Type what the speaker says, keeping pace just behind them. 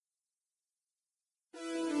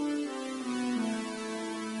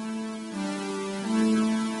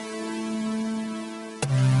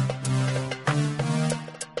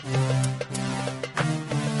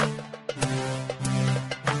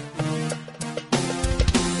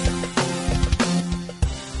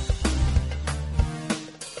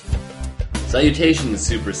Salutations,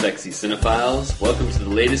 super sexy cinephiles. Welcome to the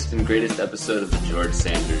latest and greatest episode of the George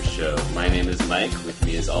Sanders Show. My name is Mike. With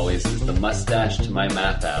me, as always, is the mustache to my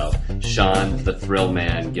Mathau, Sean the Thrill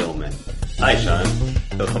Man Gilman. Hi, Sean.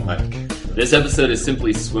 Hello, Mike. This episode is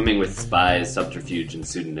simply swimming with spies, subterfuge, and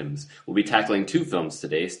pseudonyms. We'll be tackling two films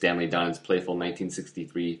today, Stanley Donen's playful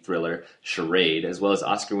 1963 thriller Charade, as well as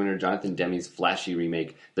Oscar winner Jonathan Demme's flashy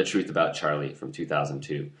remake The Truth About Charlie from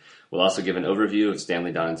 2002. We'll also give an overview of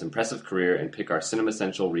Stanley Donen's impressive career and pick our Cinema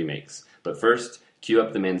Central remakes. But first, cue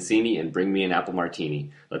up the Mancini and bring me an apple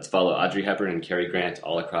martini. Let's follow Audrey Hepburn and Cary Grant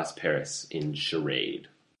all across Paris in Charade.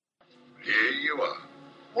 Here you are.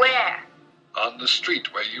 Where? On the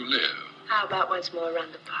street where you live. How about once more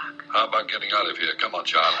around the park? How about getting out of here? Come on,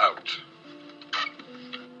 child, out.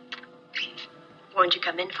 Won't you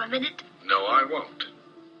come in for a minute? No, I won't.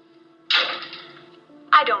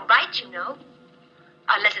 I don't bite, you know.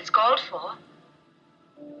 Unless it's called for.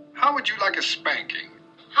 How would you like a spanking?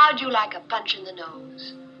 How'd you like a punch in the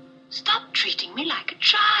nose? Stop treating me like a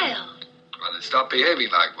child. Well, then stop behaving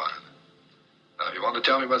like one. Now, if you want to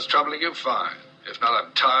tell me what's troubling you, fine. If not,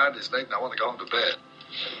 I'm tired, it's late, and I want to go home to bed.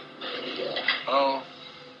 Oh?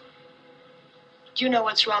 Do you know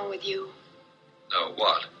what's wrong with you? No,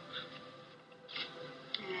 what?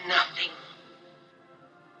 Nothing.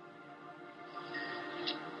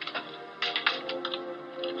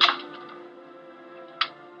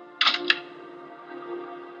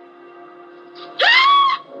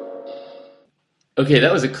 Okay,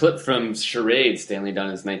 that was a clip from Charade, Stanley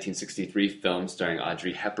Donen's 1963 film starring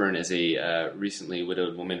Audrey Hepburn as a recently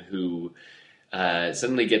widowed woman who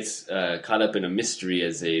suddenly gets caught up in a mystery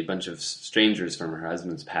as a bunch of strangers from her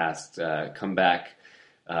husband's past come back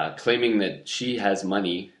claiming that she has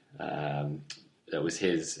money that was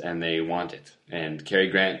his and they want it. And Cary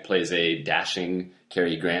Grant plays a dashing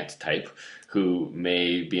Cary Grant type who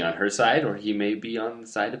may be on her side or he may be on the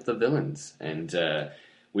side of the villains. And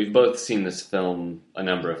we've both seen this film a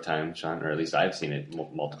number of times, Sean, or at least I've seen it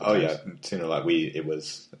multiple times. Oh, yeah, I've seen it a lot. It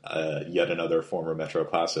was yet another former Metro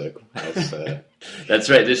classic. That's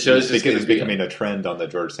right. This show's just going to be becoming a trend on the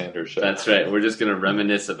George Sanders Show. That's right. We're just going to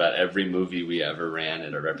reminisce about every movie we ever ran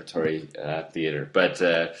at a repertory theater. But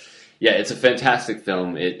yeah, it's a fantastic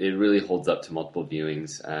film. It really holds up to multiple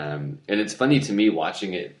viewings. And it's funny to me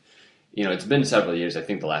watching it. You know, it's been several years. I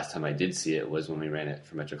think the last time I did see it was when we ran it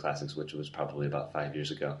for Metro Classics, which was probably about 5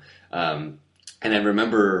 years ago. And I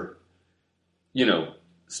remember, I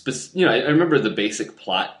remember the basic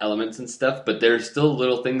plot elements and stuff, but there are still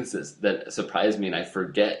little things that surprise me, and I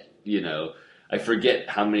forget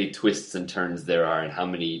how many twists and turns there are, and how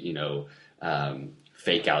many,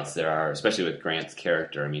 fake outs there are, especially with Grant's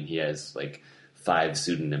character. I mean, he has like 5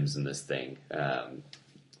 pseudonyms in this thing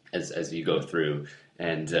as you go through.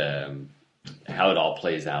 And how it all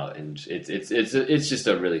plays out, and it's just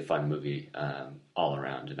a really fun movie all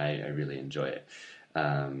around, and I really enjoy it.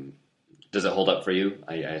 Does it hold up for you?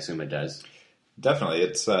 I assume it does. Definitely,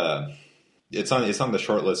 it's on the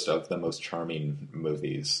short list of the most charming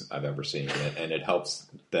movies I've ever seen, and it helps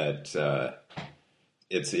that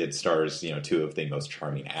it stars 2 of the most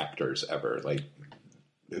charming actors ever. Like,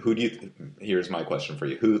 here's my question for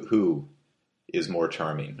you: who is more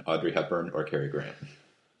charming, Audrey Hepburn or Cary Grant?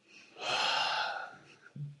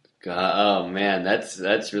 God, oh man,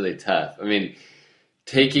 that's really tough. I mean,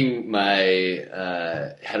 taking my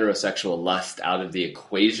heterosexual lust out of the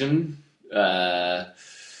equation, but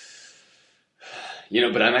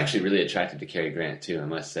I'm actually really attracted to Cary Grant too, I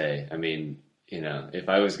must say. I mean, if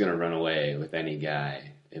I was going to run away with any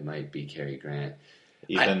guy, it might be Cary Grant.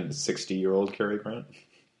 Even 60-year-old Cary Grant?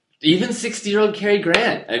 Even 60-year-old Cary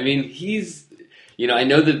Grant. I mean, he's... I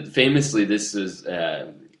know that famously this was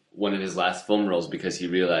one of his last film roles because he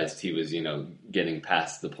realized he was, getting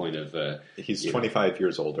past the point of... He's 25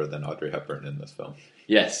 years older than Audrey Hepburn in this film.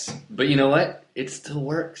 Yes, but you know what? It still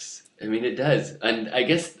works. I mean, it does. And I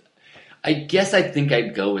guess I think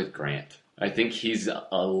I'd go with Grant. I think he's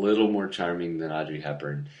a little more charming than Audrey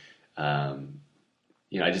Hepburn.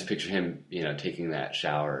 I just picture him, taking that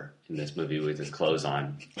shower in this movie with his clothes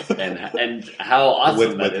on, and how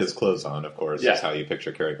awesome with his clothes on, of course, is how you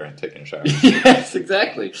picture Cary Grant taking a shower. Yes,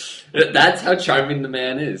 exactly. That's how charming the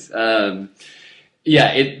man is. The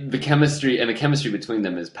chemistry between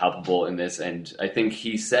them is palpable in this, and I think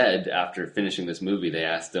he said after finishing this movie, they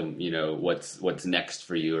asked him, what's next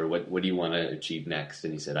for you, or what do you want to achieve next,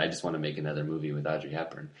 and he said, I just want to make another movie with Audrey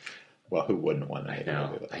Hepburn. Well, who wouldn't want to?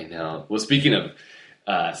 I know. Well, speaking of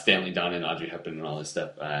Stanley Donen, Audrey Hepburn, and all this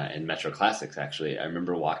stuff, and Metro Classics, actually, I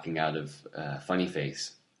remember walking out of Funny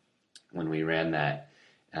Face when we ran that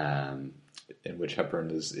in which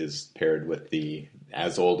Hepburn is paired with the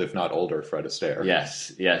as old, if not older, Fred Astaire.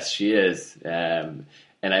 Yes, she is. And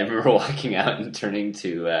I remember walking out and turning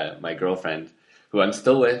to my girlfriend, who I'm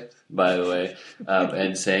still with, by the way,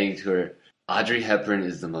 and saying to her, Audrey Hepburn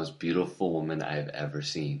is the most beautiful woman I've ever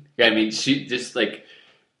seen. I mean, she just like,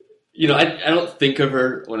 you know, I don't think of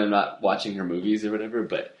her when I'm not watching her movies or whatever,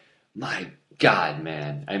 but my God,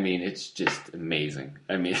 man. I mean, it's just amazing.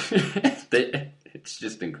 I mean, it's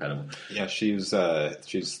just incredible. Yeah, she's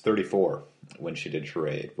 34 when she did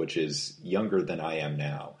Charade, which is younger than I am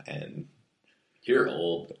now, and you're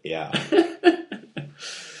old. Yeah,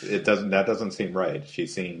 that doesn't seem right. She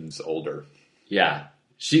seems older. Yeah,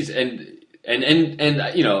 she's and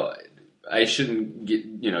you know, I shouldn't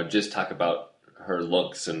just talk about her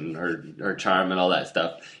looks and her charm and all that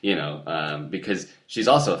stuff, you know, because she's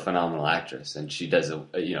also a phenomenal actress, and she does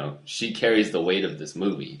she carries the weight of this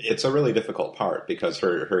movie. It's a really difficult part because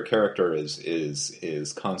her character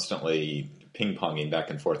is constantly ping-ponging back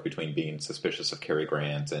and forth between being suspicious of Cary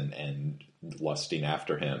Grant and lusting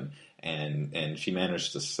after him, and she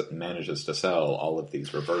manages to sell all of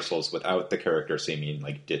these reversals without the character seeming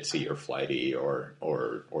like ditzy or flighty or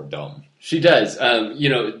dumb. She does. You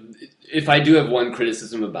know, if I do have one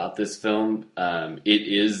criticism about this film,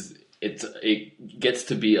 it gets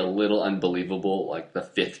to be a little unbelievable, like the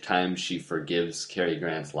fifth time she forgives Cary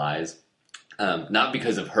Grant's lies. Not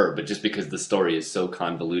because of her, but just because the story is so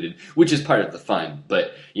convoluted, which is part of the fun.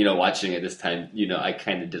 But, you know, watching it this time, you know, I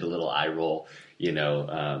kind of did a little eye roll, you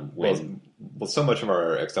know. Well, so much of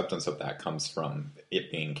our acceptance of that comes from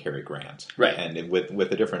it being Cary Grant. Right. And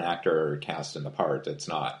with a different actor cast in the part, it's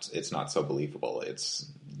not so believable.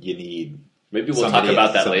 You need... Maybe we'll talk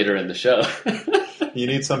about that later in the show. You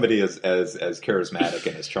need somebody as charismatic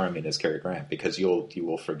and as charming as Cary Grant, because you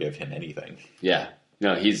will forgive him anything. Yeah.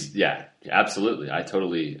 No, absolutely. I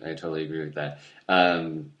totally agree with that.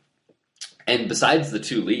 And besides the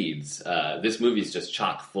two leads, this movie is just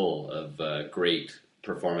chock full of great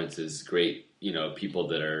performances, great, you know, people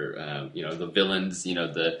that are, you know, the villains, you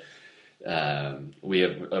know, we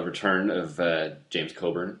have a return of James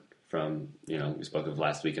Coburn from, you know, we spoke of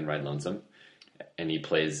last week in Ride Lonesome, and he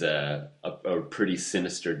plays a pretty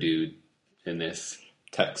sinister dude in this.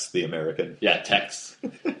 Tex the American. Yeah, Tex.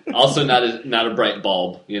 Also not a bright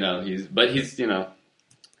bulb, you know. He's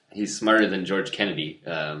smarter than George Kennedy,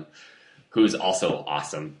 who's also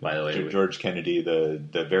awesome, by the way. George Kennedy,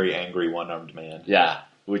 the very angry one-armed man. Yeah,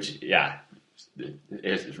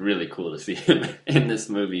 it's really cool to see him in this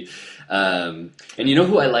movie. And you know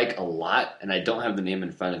who I like a lot, and I don't have the name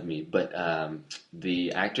in front of me, but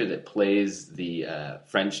the actor that plays the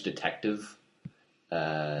French detective,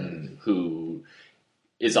 who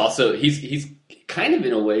is also he's kind of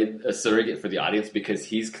in a way a surrogate for the audience, because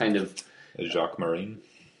he's kind of Jacques Marin.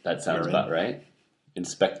 That sounds about right.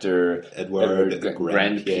 Inspector Edward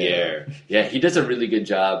Grandpierre. Yeah, he does a really good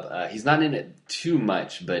job. He's not in it too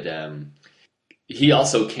much, but he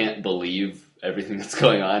also can't believe everything that's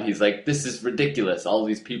going on. He's like, this is ridiculous. All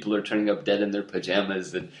these people are turning up dead in their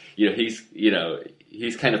pajamas, and he's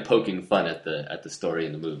kind of poking fun at the story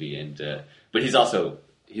in the movie, and but he's also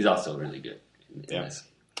really good in this.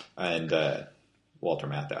 And Walter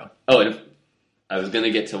Matthau. Oh, and I was gonna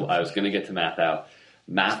get to Matthau.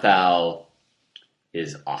 Matthau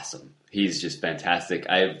is awesome. He's just fantastic.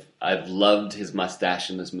 I've loved his mustache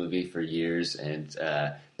in this movie for years, and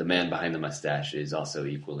the man behind the mustache is also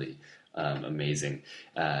equally amazing,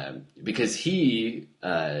 because he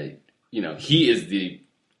is the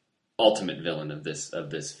ultimate villain of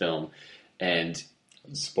this film. And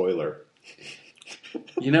spoiler.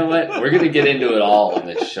 You know what? We're going to get into it all on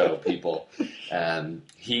this show, people. When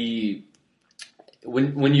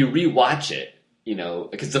you rewatch it, you know,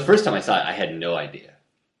 because the first time I saw it, I had no idea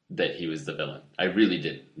that he was the villain. I really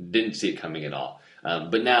didn't see it coming at all.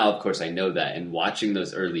 But now, of course, I know that. And watching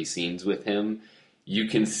those early scenes with him, you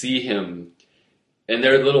can see him, and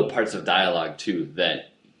there are little parts of dialogue too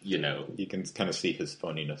that, you know, you can kind of see his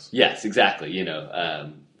phoniness. Yes, exactly. You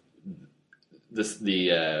know,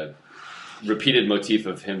 the repeated motif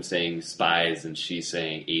of him saying spies and she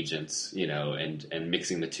saying agents, you know, and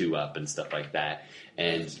mixing the two up and stuff like that.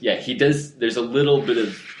 And yeah, he does. There's a little bit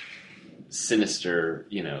of sinister,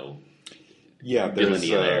 you know, villainy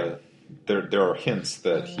there. There are hints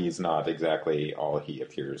that he's not exactly all he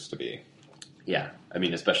appears to be. Yeah, I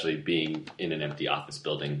mean, especially being in an empty office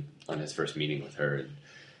building on his first meeting with her, and,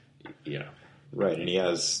 you know. Right, and he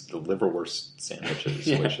has the liverwurst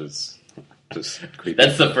sandwiches, which is just creepy.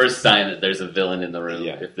 That's the first sign that there's a villain in the room.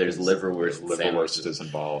 Yeah, if there's liverwurst is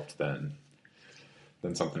involved, then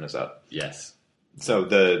something is up. Yes. So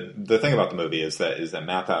the thing about the movie is that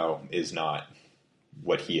Mathau is not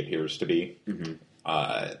what he appears to be,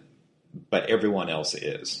 but everyone else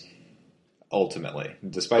is. Ultimately,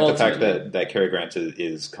 despite the fact that Cary Grant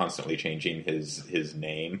is constantly changing his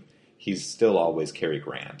name, he's still always Cary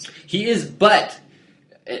Grant. He is, but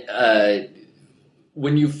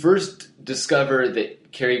when you first discover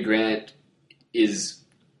that Cary Grant is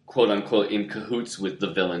quote unquote in cahoots with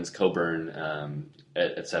the villains, Coburn,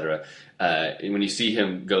 etc., when you see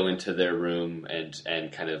him go into their room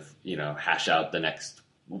and kind of hash out the next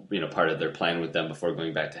part of their plan with them before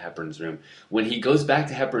going back to Hepburn's room, when he goes back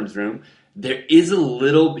to Hepburn's room, there is a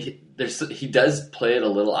little. He does play it a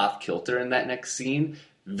little off kilter in that next scene,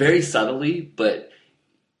 very subtly, but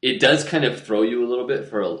it does kind of throw you a little bit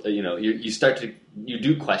for you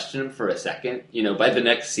do question him for a second. By the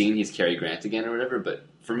next scene, he's Cary Grant again or whatever. But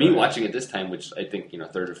for me, watching it this time, which I think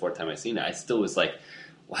third or fourth time I've seen it, I still was like,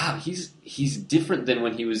 wow, he's different than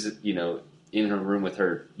when he was in her room with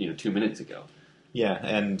her 2 minutes ago. Yeah,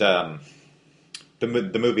 and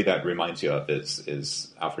the movie that reminds you of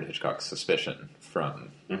is Alfred Hitchcock's Suspicion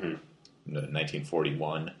from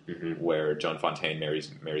 1941, where Joan Fontaine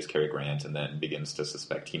marries Cary Grant and then begins to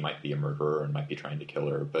suspect he might be a murderer and might be trying to kill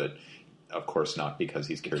her, but of course not, because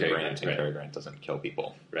he's Cary Grant, and right. Cary Grant doesn't kill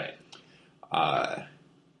people. Right.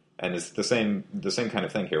 And it's the same kind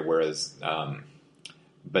of thing here, whereas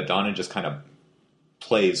but Donen just kind of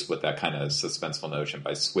plays with that kind of suspenseful notion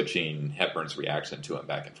by switching Hepburn's reaction to him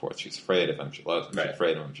back and forth. She's afraid of him, she loves him. Right. She's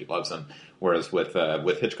afraid of him, she loves him. Whereas with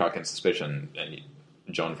Hitchcock and Suspicion, and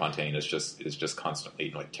Joan Fontaine is just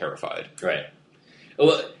constantly terrified. Right.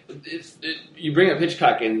 Well, you bring up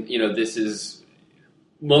Hitchcock, and this is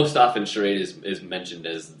most often Charade is mentioned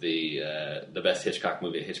as the best Hitchcock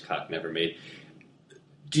movie Hitchcock never made.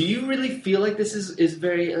 Do you really feel like this is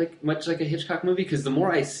very much like a Hitchcock movie? Because the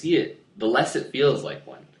more I see it, the less it feels like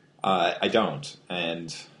one. I don't.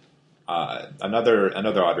 And another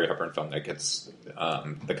Audrey Hepburn film that gets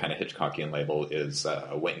the kind of Hitchcockian label is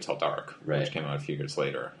Wait Until Dark, right. which came out a few years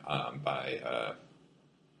later by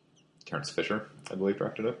Terence Fisher, I believe,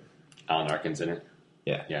 directed it. Alan Arkin's in it.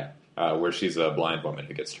 Yeah. Yeah. Where she's a blind woman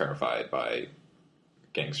who gets terrified by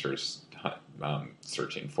gangsters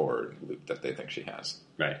searching for loot that they think she has.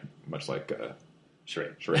 Right. Much like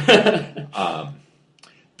Charade.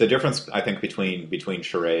 The difference, I think, between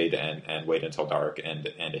Charade and Wait Until Dark and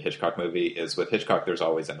a Hitchcock movie is with Hitchcock, there's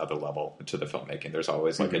always another level to the filmmaking. There's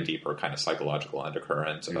always a deeper kind of psychological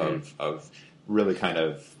undercurrent of really kind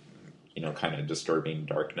of disturbing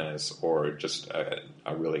darkness, or just a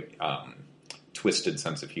really twisted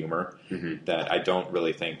sense of humor that I don't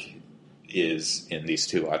really think is in these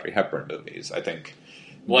two Audrey Hepburn movies. I think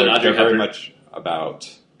they're very much about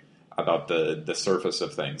the surface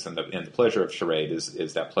of things, and the pleasure of Charade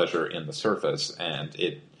is that pleasure in the surface, and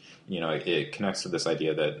it connects to this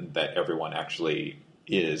idea that everyone actually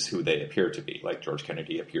is who they appear to be. Like George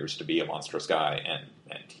Kennedy appears to be a monstrous guy, and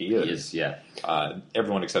he is. Yeah.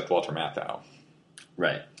 Everyone except Walter Matthau,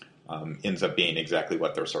 right, ends up being exactly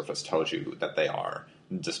what their surface tells you that they are,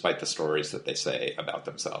 despite the stories that they say about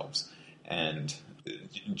themselves. And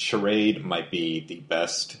Charade might be the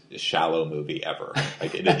best shallow movie ever.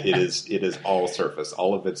 It is all surface.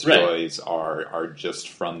 All of its joys are just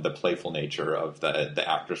from the playful nature of the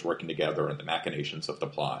actors working together and the machinations of the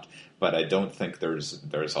plot. But I don't think there's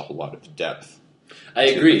a whole lot of depth. I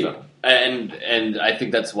agree, and I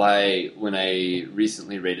think that's why when I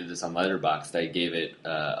recently rated this on Letterboxd, I gave it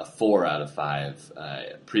a 4 out of 5.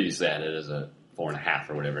 Previously, I had it as a 4.5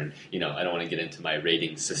 or whatever, and I don't want to get into my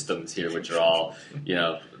rating systems here, which are all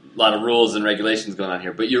a lot of rules and regulations going on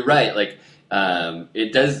here. But you're right,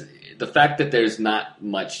 it does. The fact that there's not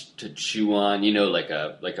much to chew on, like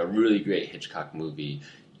a really great Hitchcock movie,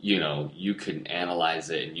 you can analyze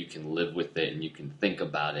it and you can live with it and you can think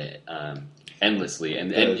about it endlessly,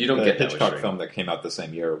 and you don't get that Hitchcock with film that came out the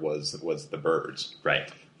same year was The Birds, right?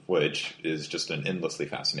 Which is just an endlessly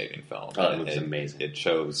fascinating film. Oh, it looks amazing. It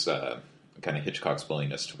shows kind of Hitchcock's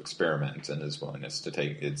willingness to experiment and his willingness to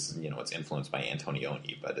take it's influenced by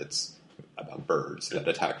Antonioni, but it's about birds that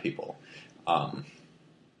attack people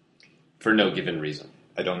for no given reason.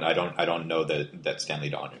 I don't know that Stanley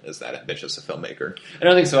Donen is that ambitious a filmmaker. I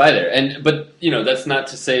don't think so either. But that's not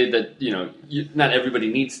to say that not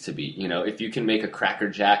everybody needs to be. If you can make a Cracker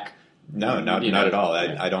Jack, not at all.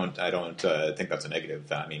 I don't think that's a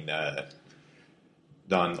negative. I mean,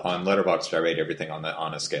 on Letterboxd, I rate everything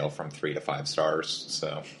on a scale from 3 to 5 stars.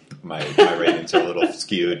 So my ratings are a little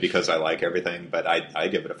skewed because I like everything, but I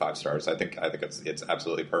give it a 5 stars. I think it's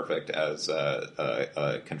absolutely perfect as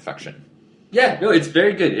a confection. Yeah, no, it's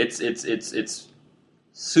very good. It's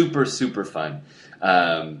super, super fun.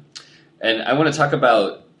 And I want to talk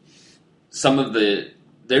about some of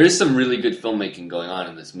there is some really good filmmaking going on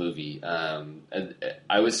in this movie. And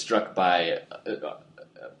I was struck by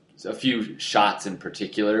a few shots in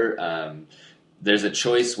particular. There's a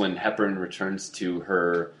choice when Hepburn returns to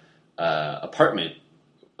her apartment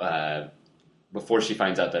before she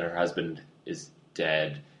finds out that her husband is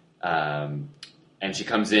dead. And she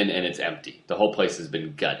comes in and it's empty. The whole place has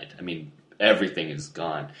been gutted. I mean, everything is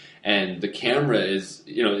gone. And the camera is,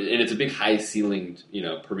 and it's a big high-ceilinged,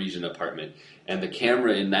 Parisian apartment. And the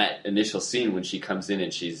camera in that initial scene when she comes in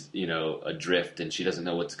and she's, adrift and she doesn't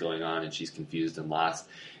know what's going on and she's confused and lost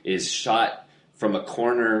is shot from a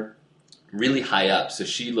corner really high up. So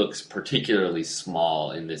she looks particularly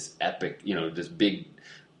small in this epic, this big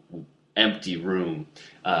empty room.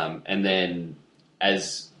 And then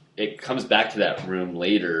as it comes back to that room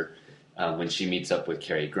later when she meets up with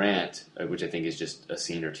Cary Grant, which I think is just a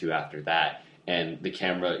scene or two after that. And the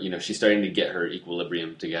camera, she's starting to get her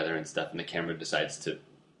equilibrium together and stuff, and the camera decides to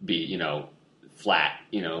be, flat,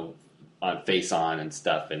 on face on and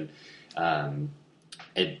stuff. And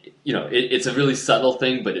it's a really subtle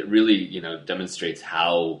thing, but it really, demonstrates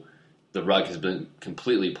how the rug has been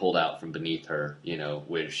completely pulled out from beneath her,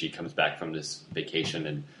 where she comes back from this vacation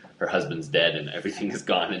and her husband's dead and everything is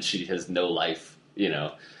gone and she has no life,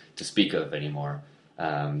 to speak of anymore.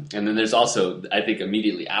 And then there's also, I think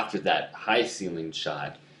immediately after that high ceiling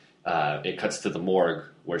shot, it cuts to the morgue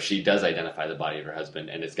where she does identify the body of her husband,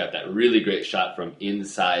 and it's got that really great shot from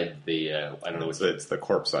inside the, I don't know what it's the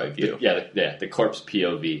corpse eye view. The corpse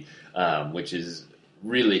POV, which is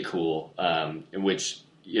really cool, in which,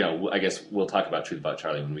 I guess we'll talk about Truth About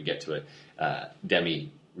Charlie when we get to it.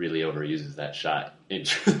 Demme really overuses that shot in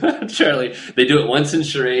Charlie. They do it once in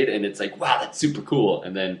Charade, and it's like, wow, that's super cool.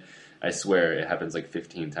 And then I swear it happens like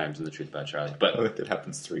 15 times in The Truth About Charlie. But it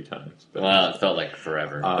happens 3 times. But, well, it felt like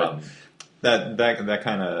forever. But that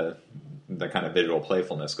kind of visual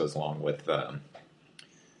playfulness goes along with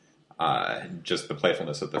just the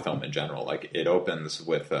playfulness of the film in general. Like it opens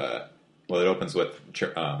with the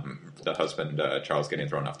husband Charles getting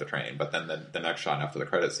thrown off the train, but then the next shot after the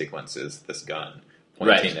credit sequence is this gun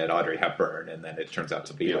pointing at Audrey Hepburn, and then it turns out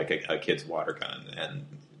to be like a kid's water gun, and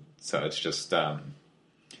so it's just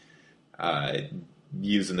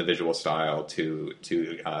using the visual style to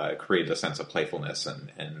create a sense of playfulness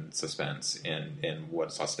and suspense in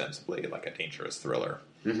what's ostensibly like a dangerous thriller.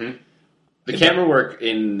 Mm-hmm. The camera work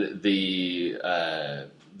in the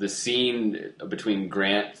scene between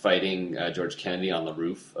Grant fighting George Kennedy on the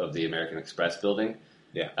roof of the American Express building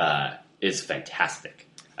is fantastic.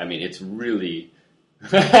 I mean, it's really...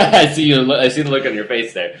 I see the look on your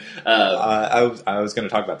face there. I was going to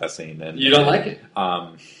talk about that scene. And, you don't like it?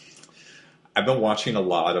 I've been watching a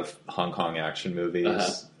lot of Hong Kong action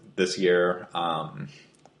movies this year,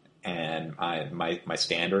 and my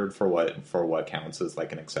standard for what counts as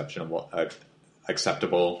like an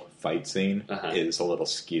acceptable fight scene is a little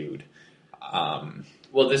skewed.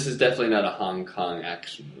 Well, this is definitely not a Hong Kong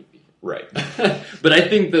action movie, right? But I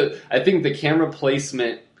think the camera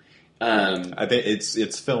placement. I think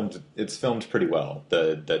it's filmed pretty well.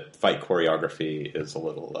 The fight choreography is a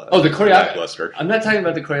little the choreography. lackluster. I'm not talking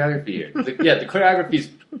about the choreography here. The choreography's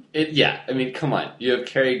I mean, come on. You have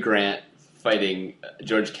Cary Grant fighting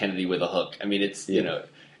George Kennedy with a hook. I mean, it's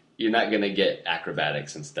you're not going to get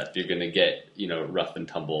acrobatics and stuff. You're going to get rough and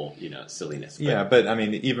tumble silliness. But I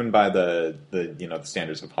mean, even by the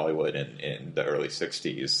standards of Hollywood in the early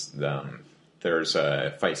 '60s, there's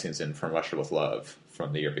fight scenes in From Russia with Love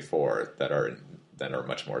from the year before that are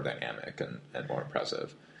much more dynamic and more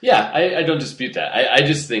impressive. Yeah, I don't dispute that. I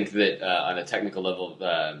just think that on a technical level,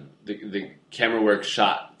 the camera work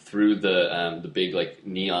shot through the big like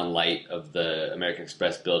neon light of the American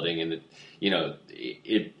Express building, and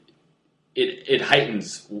it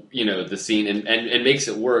heightens the scene and makes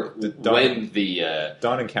it work when the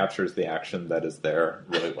Donen captures the action that is there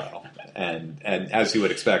really well, and as you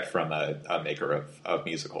would expect from a maker of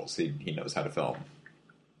musicals, he knows how to film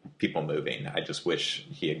people moving. I just wish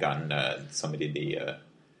he had gotten somebody the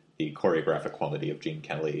choreographic quality of Gene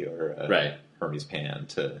Kelly or Hermes Pan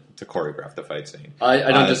to choreograph the fight scene.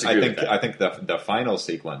 I don't disagree with that. I think the final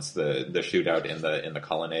sequence, the shootout in the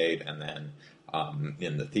colonnade, and then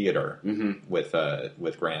in the theater with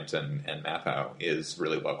Grant and Mathau is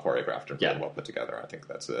really well choreographed and really well put together. I think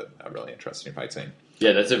that's a really interesting fight scene.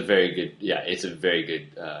 Yeah, that's a very good. Yeah, it's a very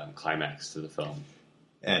good climax to the film.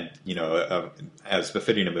 And as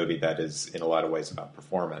befitting a movie that is in a lot of ways about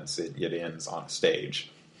performance, it ends on a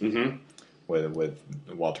stage with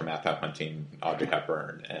Walter Matthau hunting Audrey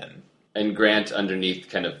Hepburn and Grant underneath,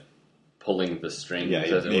 kind of pulling the strings, Yeah,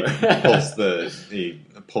 as it he were. he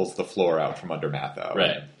pulls the floor out from under Matthau.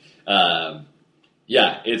 Right.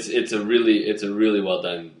 It's a really well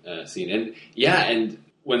done scene, and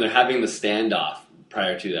when they're having the standoff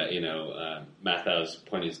prior to that, Mathau's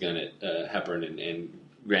pointing his gun at Hepburn, and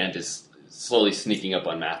Grant is slowly sneaking up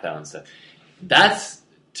on Matthau and stuff. That's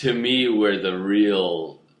to me where the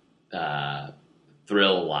real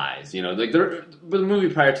thrill lies. The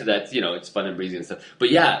movie prior to that, it's fun and breezy and stuff.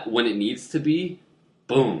 But yeah, when it needs to be,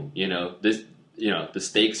 boom. The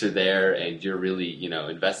stakes are there, and you're really,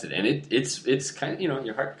 invested, and it's kind of,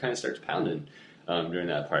 your heart kind of starts pounding during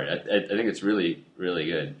that part. I think it's really, really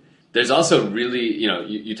good. There's also really,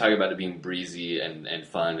 you talk about it being breezy and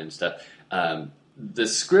fun and stuff. The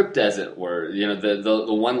script, as it were, the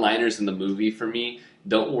one-liners in the movie for me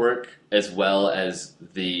don't work as well as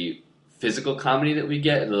the physical comedy that we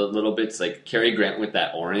get. The little bits like Cary Grant with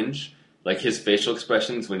that orange. Like his facial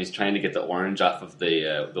expressions when he's trying to get the orange off of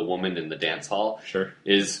the woman in the dance hall, sure,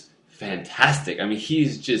 is fantastic. I mean,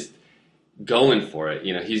 he's just going for it.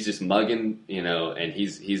 He's just mugging. And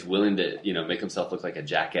he's willing to make himself look like a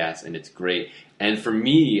jackass, and it's great. And for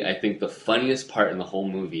me, I think the funniest part in the whole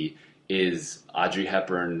movie is Audrey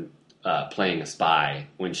Hepburn playing a spy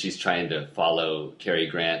when she's trying to follow Cary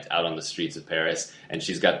Grant out on the streets of Paris, and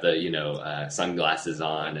she's got the sunglasses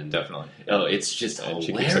on, and definitely, it's just and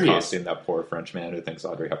hilarious. She keeps accosting that poor French man who thinks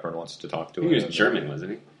Audrey Hepburn wants to talk to him. He was German,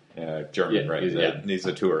 wasn't he? Yeah, German, right? He's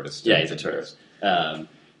a tourist. Yeah, he's a tourist.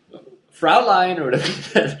 Fraulein or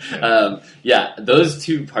whatever. Those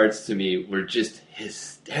two parts to me were just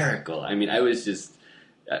hysterical. I mean, I was just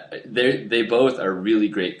they both are really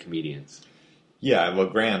great comedians. Yeah, well,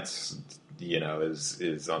 Grant,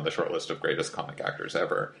 is on the short list of greatest comic actors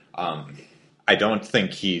ever. I don't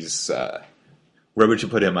think he's. Where would you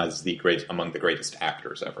put him as among the greatest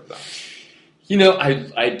actors ever, though?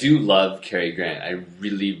 I do love Cary Grant. I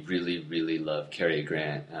really, really, really love Cary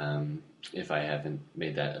Grant. If I haven't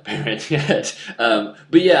made that apparent yet,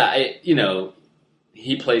 but yeah,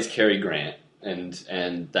 he plays Cary Grant,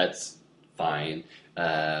 and that's fine.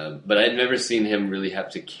 But I'd never seen him really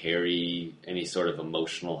have to carry any sort of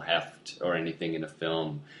emotional heft or anything in a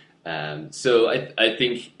film. So I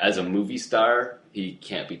think as a movie star, he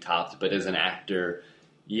can't be topped. But as an actor,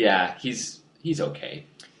 yeah, he's okay.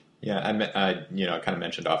 Yeah, I kind of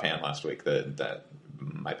mentioned offhand last week that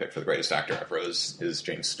my pick for the greatest actor ever is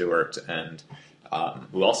James Stewart, and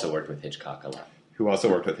who also worked with Hitchcock a lot.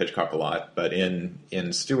 But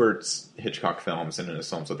in Stewart's Hitchcock films and in his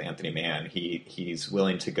films with Anthony Mann, he's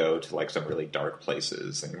willing to go to like some really dark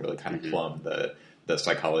places and really kind of plumb the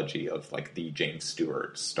psychology of like the James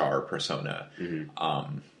Stewart star persona.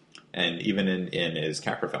 Mm-hmm. And even in his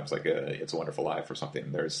Capra films, like It's a Wonderful Life or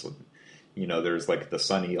something, there's like the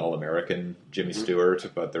sunny all-American Jimmy Stewart,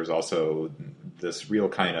 but there's also this real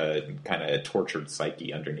kind of tortured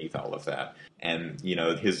psyche underneath all of that. And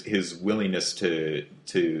his willingness to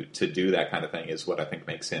do that kind of thing is what I think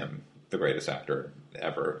makes him the greatest actor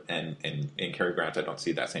ever. And in Cary Grant, I don't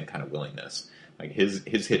see that same kind of willingness. Like his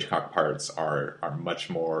Hitchcock parts are much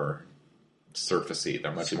more surfacey.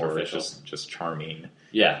 They're much more just charming.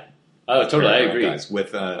 Yeah. Oh, totally. I agree. Guys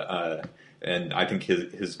with and I think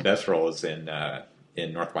his best role is in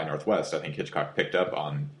North by Northwest. I think Hitchcock picked up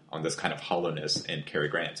on this kind of hollowness in Cary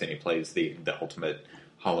Grant, and he plays the ultimate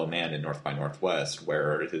hollow man in North by Northwest,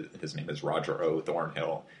 where his name is Roger O.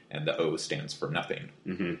 Thornhill, and the O stands for nothing.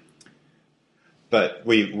 Mm-hmm. But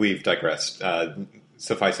we've digressed.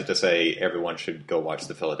 Suffice it to say, everyone should go watch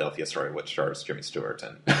The Philadelphia Story, which stars Jimmy Stewart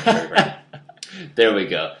and Cary Grant. There we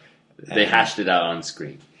go. They hashed it out on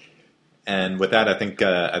screen. And with that, I think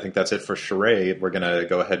that's it for Charade. We're going to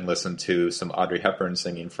go ahead and listen to some Audrey Hepburn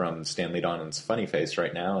singing from Stanley Donen's Funny Face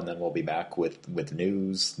right now, and then we'll be back with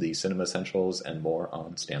news, the cinema essentials, and more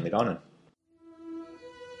on Stanley Donen.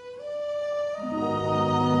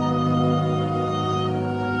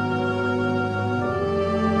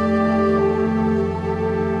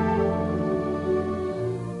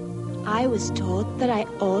 I was taught that I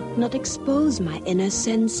ought not expose my inner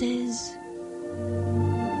senses.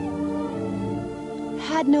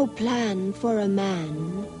 Had no plan for a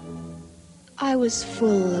man. I was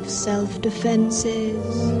full of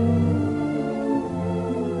self-defenses.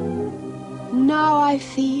 Now I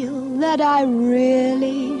feel that I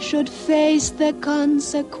really should face the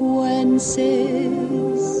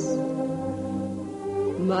consequences.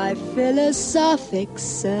 My philosophic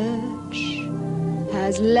search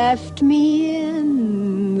has left me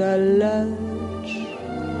in the lurch.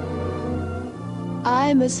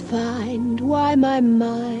 I must find why my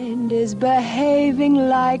mind is behaving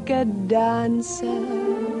like a dancer.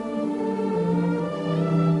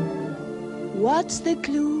 What's the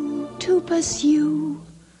clue to pursue?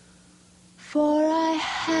 For I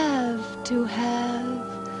have to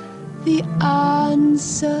have the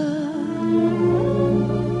answer.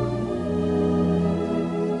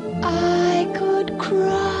 I could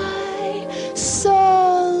cry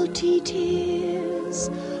salty tears.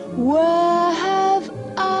 Where have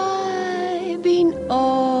I been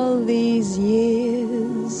all these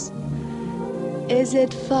years? Is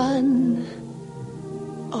it fun,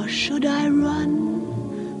 or should I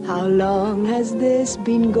run? How long has this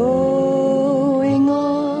been going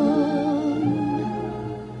on?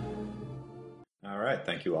 All right,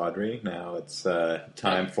 thank you, Audrey. Now it's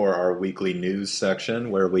time for our weekly news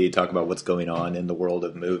section where we talk about what's going on in the world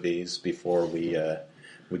of movies before we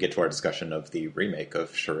get to our discussion of the remake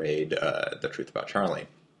of Charade, The Truth About Charlie.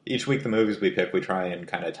 Each week the movies we pick, we try and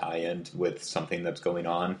kind of tie in with something that's going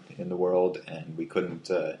on in the world, and we couldn't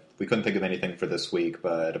think of anything for this week,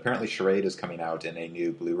 but apparently Charade is coming out in a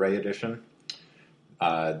new Blu-ray edition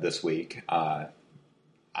this week. I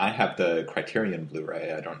have the Criterion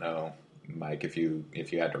Blu-ray. I don't know, Mike, if you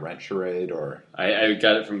had to rent Charade or... I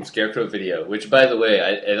got it from Scarecrow Video, which, by the way,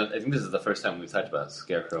 I think this is the first time we've talked about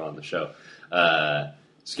Scarecrow on the show.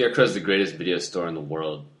 Scarecrow is the greatest video store in the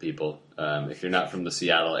world, people. If you're not from the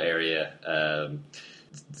Seattle area,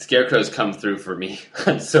 Scarecrow's come through for me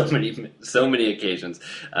on so many occasions,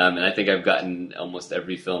 and I think I've gotten almost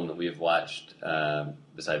every film that we've watched,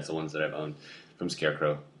 besides the ones that I've owned, from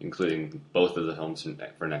Scarecrow, including both of the films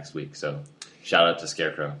for next week. So, shout out to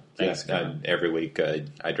Scarecrow. Thanks. Yeah, every week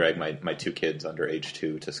I drag my two kids under age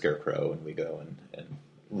 2 to Scarecrow, and we go and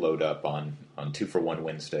load up on 2-for-1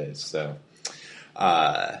 Wednesdays. So.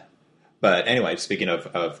 But anyway, speaking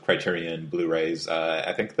of Criterion Blu-rays,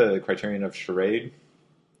 I think the Criterion of Charade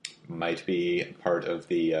might be part of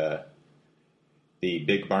the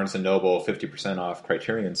big Barnes & Noble 50% off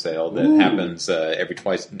Criterion sale that happens every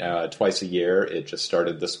twice a year. It just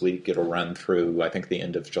started this week. It'll run through, I think, the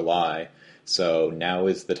end of July. So now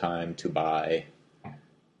is the time to buy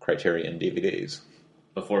Criterion DVDs.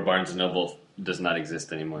 Before Barnes & Noble does not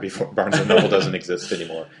exist anymore. Before Barnes & Noble doesn't exist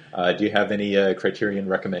anymore. Do you have any Criterion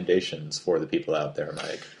recommendations for the people out there,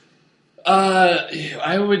 Mike?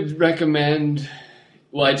 I would recommend...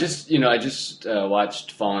 Well, I just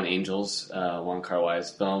watched Fallen Angels, Wong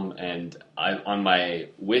Kar-wai's film, and on my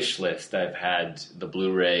wish list I've had the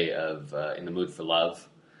Blu-ray of In the Mood for Love,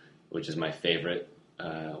 which is my favorite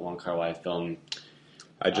Wong Kar-wai film.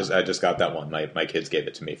 I just got that one. My kids gave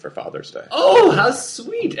it to me for Father's Day. Oh, how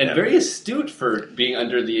sweet! And very astute for being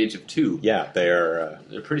under the age of 2. Yeah, they're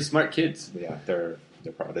pretty smart kids. Yeah, they're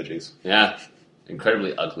prodigies. Yeah,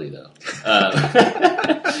 incredibly ugly though.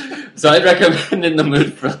 So I'd recommend In the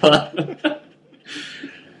Mood for Love.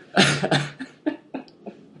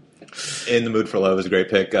 In the Mood for Love is a great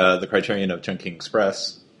pick. The Criterion of Chungking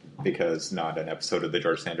Express, because not an episode of the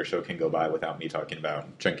George Sanders Show can go by without me talking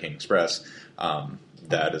about Chungking Express.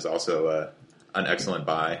 That is also an excellent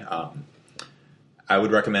buy. I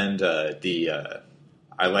would recommend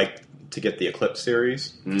I like to get the Eclipse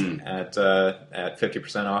series at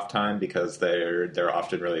 50% off time, because they're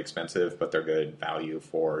often really expensive, but they're good value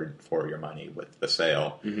for your money with the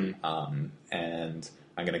sale. Mm-hmm. And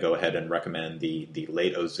I'm going to go ahead and recommend the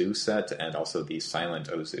late Ozu set and also the silent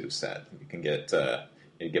Ozu set. You can get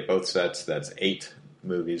both sets. That's 8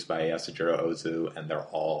 movies by Yasujiro Ozu, and they're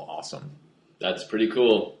all awesome. That's pretty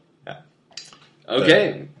cool. Yeah.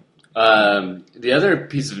 Okay. The other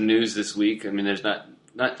piece of news this week, I mean, there's not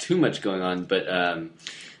too much going on, but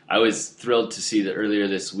I was thrilled to see that earlier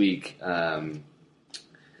this week, The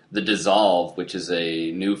Dissolve, which is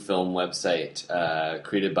a new film website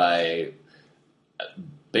created by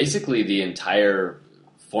basically the entire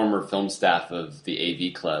former film staff of the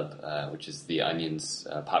AV Club, which is the Onion's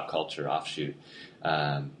pop culture offshoot.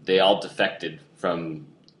 They all defected from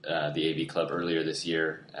the AV Club earlier this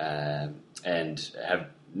year, and have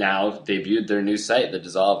now debuted their new site, The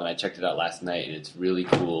Dissolve, and I checked it out last night, and it's really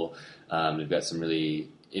cool. They've got some really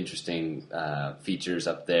interesting features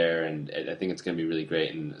up there, and I think it's going to be really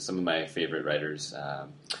great, and some of my favorite writers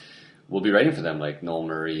will be writing for them, like Noel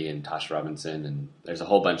Murray and Tasha Robinson, and there's a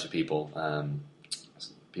whole bunch of people.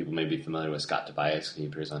 People may be familiar with Scott Tobias. He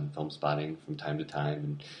appears on Film Spotting from time to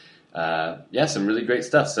time, and some really great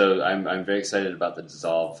stuff. So I'm very excited about The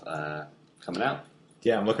Dissolve coming out.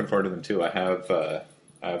 Yeah, I'm looking forward to them too. I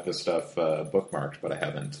have this stuff bookmarked, but I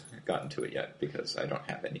haven't gotten to it yet because I don't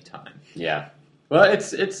have any time. Yeah, well,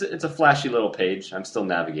 it's a flashy little page. I'm still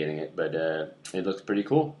navigating it, but it looks pretty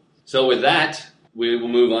cool. So with that, we will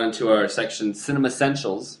move on to our section Cinema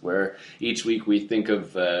Essentials, where each week we think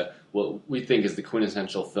of what we think is the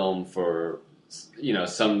quintessential film for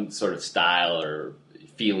some sort of style or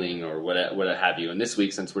feeling or what have you. And this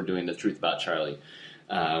week, since we're doing The Truth About Charlie,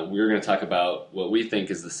 we're going to talk about what we think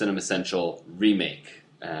is the Cinema Essential remake.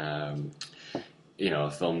 A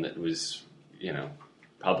film that was,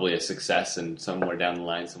 probably a success, and somewhere down the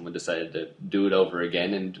line someone decided to do it over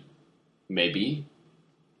again, and maybe,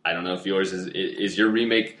 I don't know if yours is your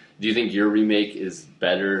remake. Do you think your remake is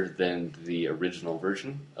better than the original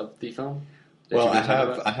version of the film? Well,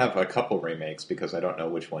 I have a couple remakes because I don't know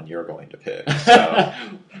which one you're going to pick. So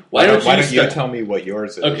why don't you tell me what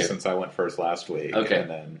yours is, since I went first last week,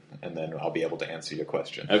 and then I'll be able to answer your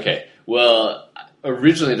question. Okay. Well,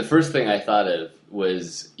 originally the first thing I thought of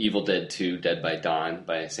was Evil Dead 2: Dead by Dawn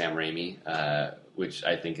by Sam Raimi, which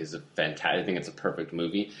I think is I think it's a perfect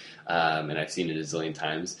movie, and I've seen it a zillion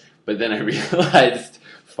times. But then I realized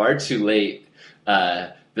far too late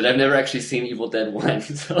that I've never actually seen Evil Dead 1,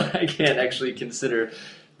 so I can't actually consider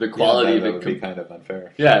the quality of it. That would be kind of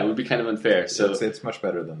unfair. Yeah, it would be kind of unfair. So it's much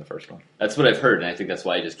better than the first one. That's what I've heard, and I think that's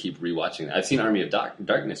why I just keep rewatching it. I've seen Army of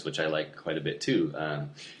Darkness, which I like quite a bit too,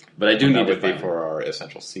 but I do need to be for our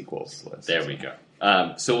essential sequels list. There we go.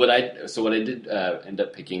 So what I did end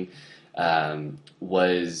up picking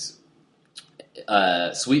was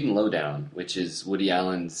Sweet and Lowdown, which is Woody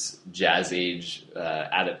Allen's jazz age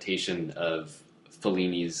adaptation of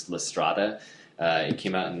Fellini's La Strada. It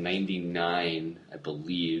came out in '99, I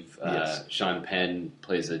believe. Yes. Sean Penn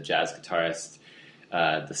plays a jazz guitarist,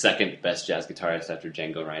 the second best jazz guitarist after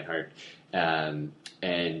Django Reinhardt,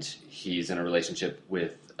 and he's in a relationship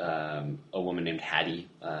with a woman named Hattie,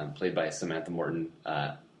 played by Samantha Morton,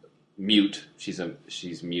 mute.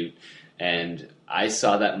 She's mute, and I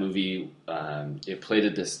saw that movie. It played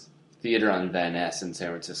at this theater on Van Ness in San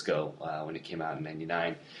Francisco when it came out in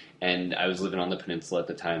 '99. And I was living on the peninsula at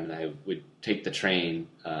the time, and I would take the train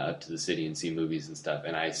up to the city and see movies and stuff.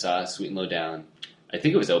 And I saw Sweet and Low Down. I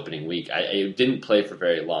think it was opening week. It didn't play for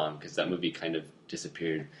very long because that movie kind of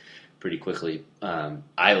disappeared pretty quickly.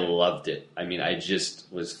 I loved it. I mean, I just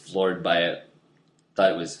was floored by it.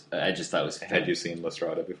 I just thought it was. Had you seen La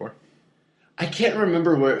Strada before? I can't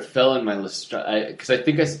remember where it fell in my La Strada, because I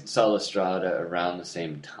think I saw La Strada around the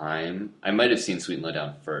same time. I might have seen Sweet and Low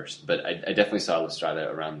Down first, but I definitely saw La Strada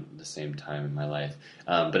around the same time in my life.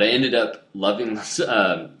 But I ended up loving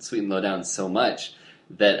Sweet and Low Down so much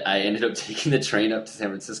that I ended up taking the train up to San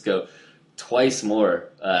Francisco twice more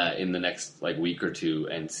in the next week or two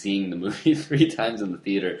and seeing the movie 3 times in the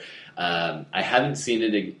theater. I haven't seen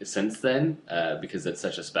it since then because it's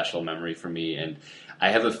such a special memory for me, and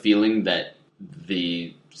I have a feeling that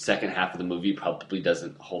the second half of the movie probably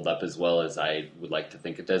doesn't hold up as well as I would like to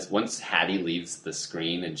think it does. Once Hattie leaves the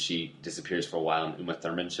screen and she disappears for a while and Uma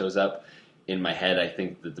Thurman shows up, in my head I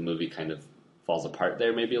think that the movie kind of falls apart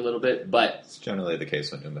there maybe a little bit. But it's generally the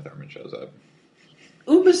case when Uma Thurman shows up.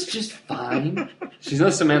 Uma's just fine. She's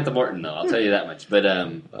no Samantha Morton, though, I'll tell you that much. But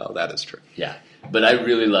well, that is true. Yeah, but I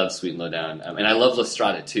really love Sweet and Low Down, and I love La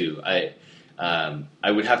Strada too. I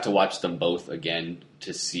would have to watch them both again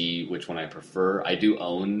to see which one I prefer. I do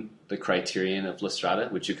own the Criterion of La Strada,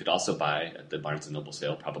 which you could also buy at the Barnes & Noble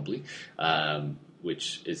sale, probably,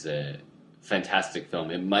 which is a fantastic film.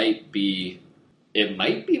 It might be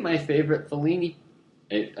my favorite Fellini.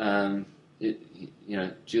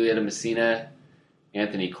 Giulietta Messina,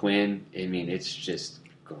 Anthony Quinn. I mean, it's just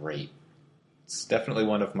great. It's definitely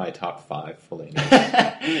one of my top 5 Fellini.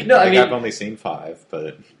 I've only seen 5,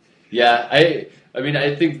 but yeah,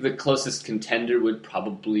 I think the closest contender would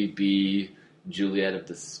probably be Juliet of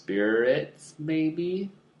the Spirits, maybe,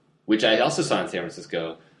 which I also saw in San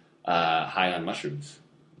Francisco, high on mushrooms.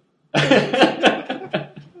 I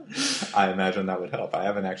imagine that would help. I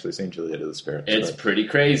haven't actually seen Juliet of the Spirits. It's pretty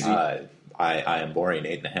crazy. I Am Boring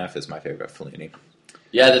 8.5 is my favorite Fellini.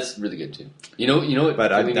 Yeah, that's really good too. You know what?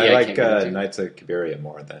 But I like Nights at Cabiria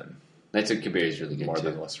more than Nights at Cabiria is really good more too.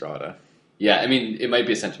 Than La Strada. Yeah, I mean, it might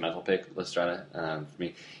be a sentimental pick, La Strada, for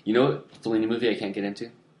me. You know what Fellini movie I can't get into?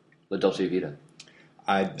 La Dolce Vita.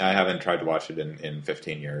 I haven't tried to watch it in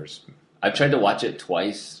 15 years. I've tried to watch it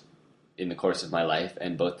twice in the course of my life,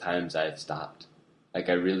 and both times I've stopped. I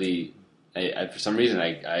for some reason,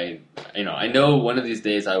 I know one of these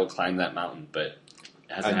days I will climb that mountain, but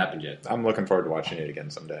it hasn't happened yet. I'm looking forward to watching it again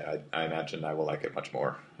someday. I imagine I will like it much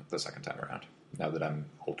more the second time around, now that I'm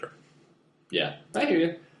older. Yeah, I hear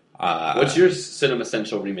you. What's your Cinema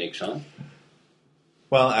Essential remake, Sean?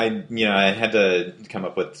 Well, I had to come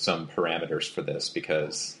up with some parameters for this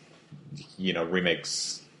because,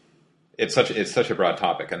 remakes, it's such a broad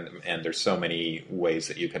topic, and there's so many ways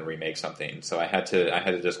that you can remake something. So I had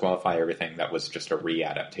to disqualify everything that was just a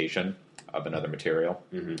readaptation another material.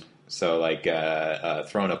 Mm-hmm. So, like,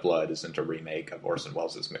 Throne of Blood isn't a remake of Orson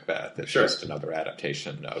Welles' Macbeth. It's just another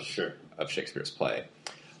adaptation of Shakespeare's play.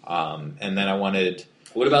 And then I wanted...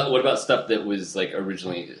 What about stuff that was, like,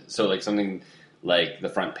 originally... So, like, something like The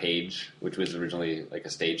Front Page, which was originally, like, a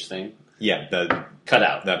stage thing? Yeah. Cut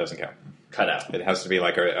out. That doesn't count. Cut out. It has to be,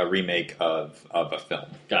 like, a remake of a film.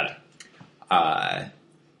 Got it.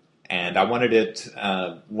 And I wanted it.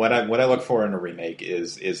 What I look for in a remake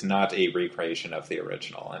is not a recreation of the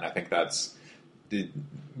original, and I think that's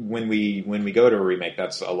when we go to a remake.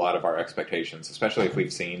 That's a lot of our expectations, especially if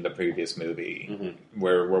we've seen the previous movie, mm-hmm.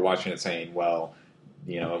 where we're watching it saying, "Well,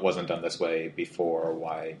 it wasn't done this way before.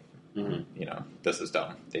 Why? Mm-hmm. This is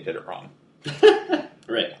dumb. They did it wrong."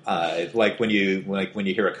 Right. Like when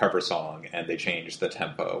you hear a cover song and they change the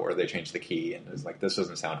tempo or they change the key, and it's like, this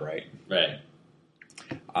doesn't sound right. Right.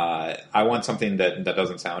 I want something that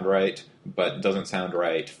doesn't sound right, but doesn't sound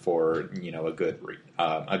right for a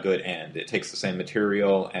good end. It takes the same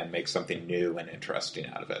material and makes something new and interesting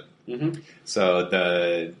out of it. Mm-hmm. So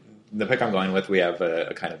the pick I'm going with, we have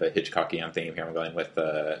a kind of a Hitchcockian theme here. I'm going with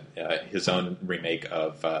his own remake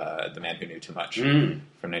of The Man Who Knew Too Much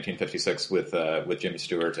from 1956 with Jimmy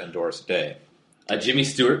Stewart and Doris Day. A Jimmy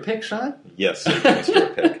Stewart pick, Sean? Yes, a Jimmy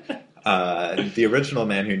Stewart pick. The original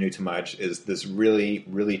Man Who Knew Too Much is this really,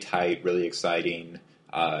 really tight, really exciting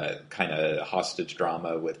kind of hostage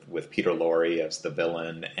drama with Peter Lorre as the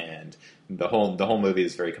villain, and the whole movie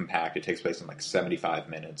is very compact. It takes place in like 75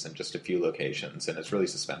 minutes in just a few locations, and it's really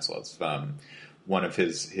suspenseful. It's one of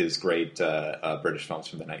his great British films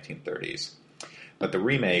from the 1930s. But the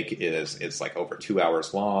remake it's like over 2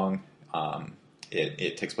 hours long.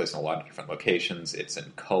 It takes place in a lot of different locations. It's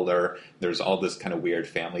in color. There's all this kind of weird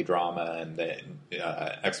family drama and the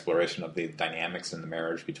exploration of the dynamics in the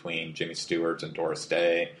marriage between Jimmy Stewart and Doris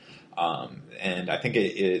Day. And I think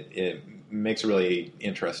it makes a really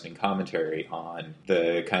interesting commentary on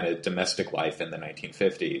the kind of domestic life in the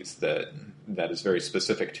 1950s that is very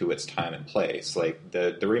specific to its time and place. Like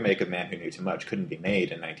the remake of Man Who Knew Too Much couldn't be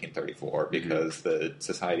made in 1934 because the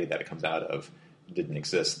society that it comes out of didn't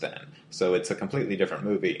exist then. So it's a completely different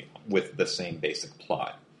movie with the same basic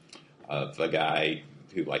plot of a guy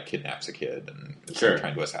who kidnaps a kid and is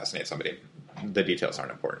trying to assassinate somebody. The details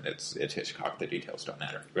aren't important. It's Hitchcock. The details don't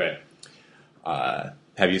matter. Right.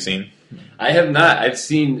 Have you seen? I have not. I've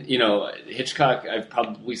seen, Hitchcock. I've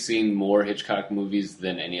probably seen more Hitchcock movies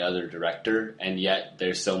than any other director, and yet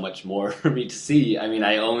there's so much more for me to see. I mean,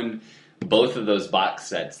 I own both of those box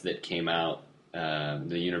sets that came out.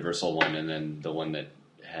 The Universal one, and then the one that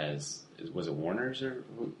was it Warner's, or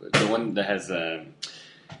the one that has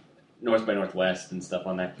North by Northwest and stuff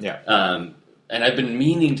on there. Yeah. And I've been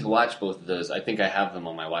meaning to watch both of those. I think I have them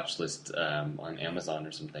on my watch list on Amazon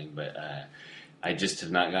or something, but I just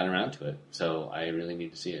have not gotten around to it. So I really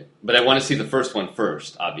need to see it. But I want to see the first one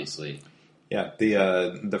first, obviously. Yeah,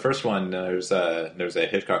 the first one, there's a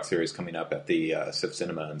Hitchcock series coming up at the SIF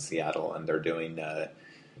Cinema in Seattle, and they're doing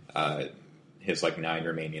his 9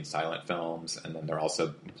 Romanian silent films, and then they're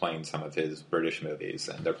also playing some of his British movies,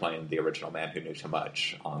 and they're playing the original Man Who Knew Too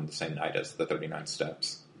Much on the same night as the 39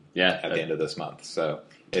 Steps. Yeah, at the end of this month. So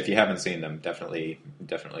if you haven't seen them, definitely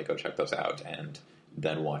go check those out, and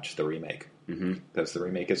then watch the remake, because the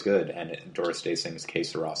remake is good, and Doris Day sings "Que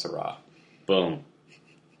Sera Sera." Boom.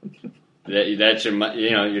 That's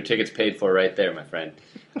your tickets paid for right there, my friend.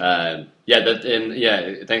 Thanks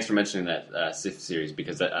for mentioning that SIF series,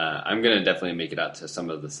 because I'm going to definitely make it out to some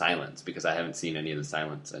of the silents, because I haven't seen any of the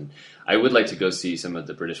silents, and I would like to go see some of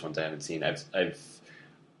the British ones I haven't seen.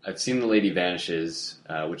 I've seen The Lady Vanishes,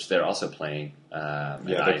 which they're also playing.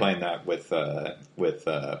 They're playing that with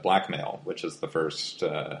Blackmail, which is the first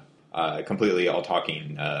completely all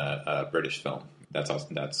talking British film. That's a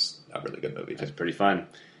really good movie too. It's pretty fun.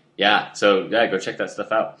 Yeah, so go check that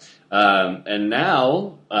stuff out. And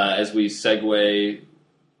now, as we segue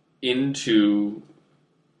into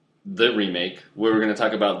the remake, we're going to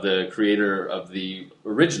talk about the creator of the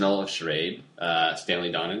original of Charade,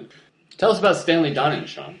 Stanley Donen. Tell us about Stanley Donen,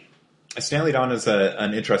 Sean. Stanley Donen is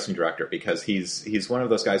an interesting director, because he's one of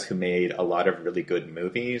those guys who made a lot of really good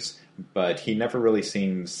movies, but he never really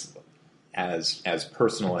seems as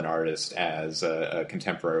personal an artist as a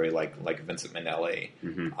contemporary like Vincent Minnelli.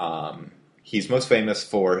 Mm-hmm. He's most famous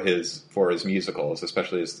for his musicals,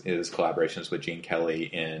 especially his collaborations with Gene Kelly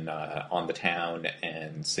in On the Town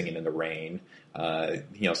and Singing in the Rain.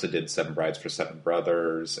 He also did Seven Brides for Seven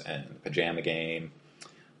Brothers and The Pajama Game,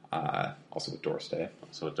 also with Doris Day.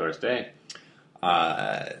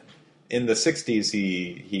 in the 60s,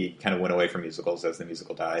 he kind of went away from musicals as the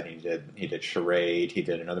musical died. He did Charade. He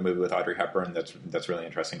did another movie with Audrey Hepburn that's really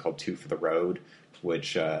interesting called Two for the Road,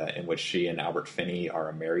 which in which she and Albert Finney are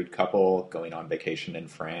a married couple going on vacation in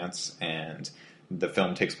France, and the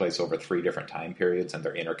film takes place over 3 different time periods, and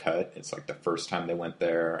they're intercut. It's like the first time they went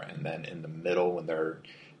there, and then in the middle when they're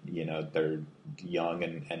young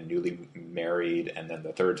and newly married, and then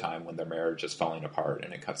the third time when their marriage is falling apart,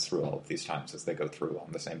 and it cuts through all of these times as they go through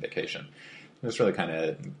on the same vacation. It's really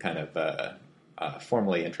kind of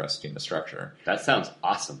formally interesting, the structure. That sounds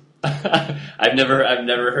awesome. I've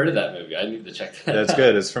never heard of that movie. I need to check that out. That's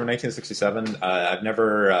good. It's from 1967. I've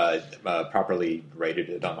never properly rated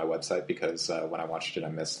it on my website because when I watched it, I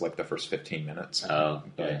missed like the first 15 minutes. Oh,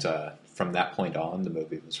 okay. But from that point on, the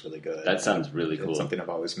movie was really good. That sounds really cool. It's something I've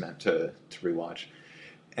always meant to rewatch.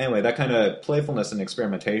 Anyway, that kind of playfulness and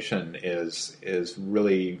experimentation is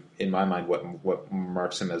really, in my mind, what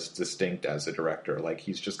marks him as distinct as a director. Like,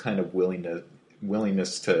 he's just kind of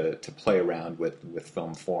willingness to play around with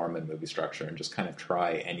film form and movie structure and just kind of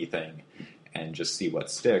try anything and just see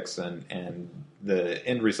what sticks. And the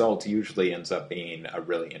end result usually ends up being a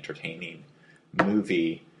really entertaining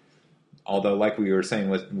movie. Although, like we were saying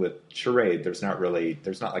with Charade, there's not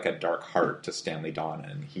like a dark heart to Stanley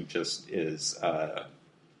Donen. He just is a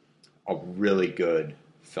really good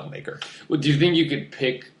filmmaker. Well, do you think you could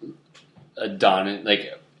pick a Donen,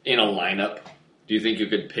 like, in a lineup? Do you think you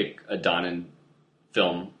could pick a Donen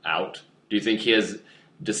film out? Do you think he has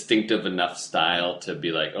distinctive enough style to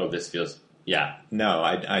be like, oh, this feels, yeah? No,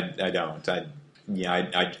 I don't. I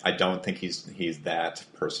don't think he's that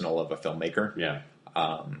personal of a filmmaker. Yeah.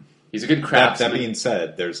 He's a good craftsman. That being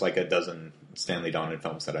said, there's like a dozen Stanley Donen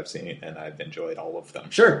films that I've seen, and I've enjoyed all of them.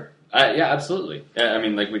 Sure. Yeah, absolutely. I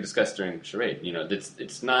mean, like we discussed during Charade,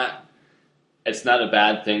 it's not a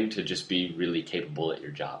bad thing to just be really capable at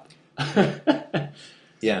your job.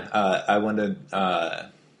 Yeah, I wanted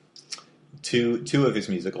two of his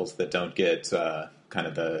musicals that don't get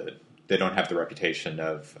they don't have the reputation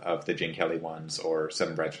of the Gene Kelly ones or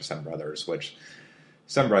Seven Brides for Seven Brothers, which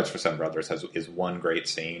Seven Brides for Seven Brothers is one great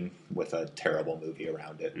scene with a terrible movie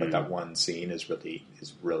around it, but that one scene is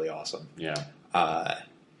really awesome. Yeah.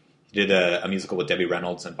 He did a musical with Debbie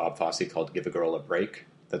Reynolds and Bob Fosse called Give a Girl a Break.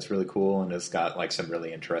 That's really cool, and it's got like some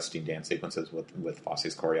really interesting dance sequences with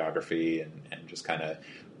Fosse's choreography and just kind of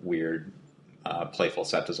weird, playful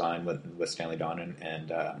set design with Stanley Donen.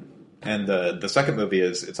 And the second movie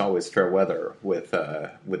is It's Always Fair Weather with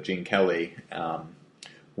Gene Kelly,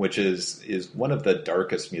 which is one of the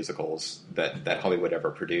darkest musicals that Hollywood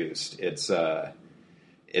ever produced.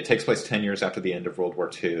 It takes place 10 years after the end of World War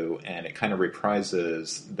II, and it kind of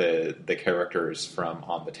reprises the characters from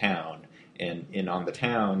On the Town. In On the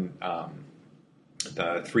Town,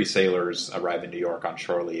 the 3 sailors arrive in New York on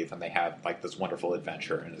shore leave, and they have like this wonderful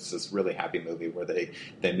adventure, and it's this really happy movie where they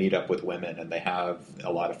meet up with women and they have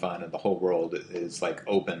a lot of fun, and the whole world is like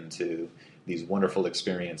open to these wonderful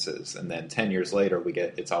experiences. And then 10 years later, we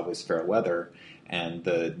get It's Always Fair Weather, and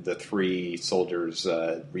the 3 soldiers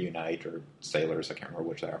reunite, or sailors, I can't remember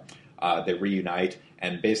which they are. They reunite,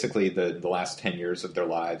 and basically the last 10 years of their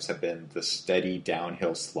lives have been the steady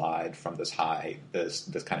downhill slide from this high, this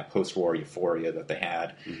kind of post-war euphoria that they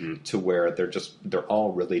had, to where they're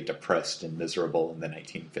all really depressed and miserable in the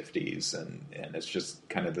 1950s, and it's just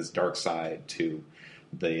kind of this dark side to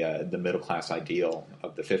the middle-class ideal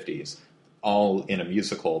of the 50s, all in a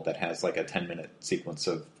musical that has like a 10-minute sequence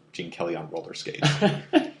of Gene Kelly on roller skates.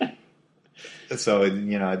 So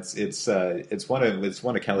it's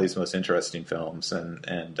one of Kelly's most interesting films,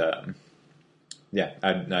 and I'd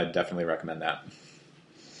definitely recommend that.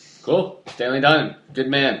 Cool, Stanley Donen, good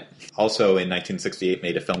man. Also, in 1968,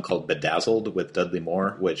 made a film called Bedazzled with Dudley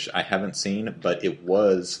Moore, which I haven't seen, but it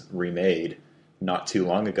was remade not too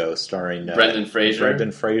long ago, starring Brendan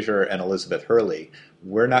Fraser and Elizabeth Hurley.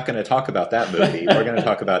 We're not going to talk about that movie. We're going to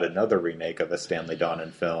talk about another remake of a Stanley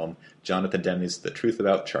Donen film, Jonathan Demme's The Truth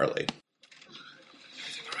About Charlie.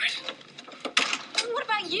 What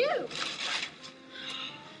about you?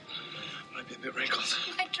 Might be a bit wrinkled.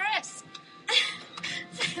 My dress.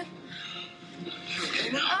 You okay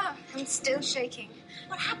now? Ah, I'm still shaking.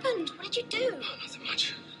 What happened? What did you do? Oh, nothing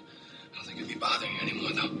much. I don't think it'll be bothering you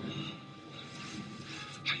anymore, though.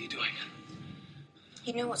 How are you doing?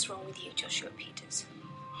 You know what's wrong with you, Joshua Peters.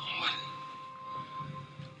 What?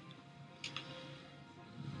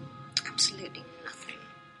 Absolutely nothing.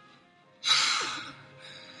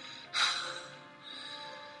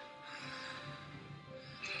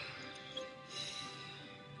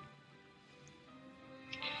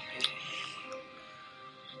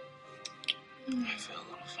 I feel a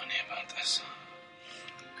little funny about this.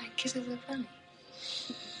 I Kisses are funny.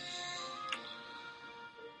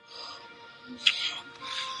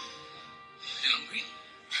 Hungry?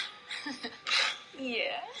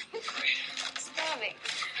 Yeah. Starving.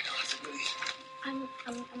 I got lots of goodies. I'm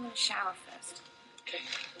gonna shower first. Okay.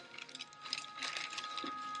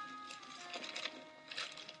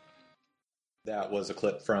 That was a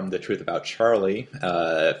clip from The Truth About Charlie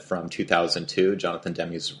from 2002, Jonathan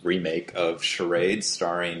Demme's remake of Charade,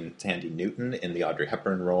 starring Tandy Newton in the Audrey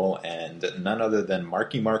Hepburn role, and none other than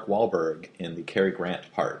Marky Mark Wahlberg in the Cary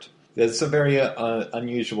Grant part. It's a very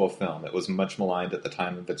unusual film. It was much maligned at the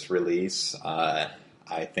time of its release. I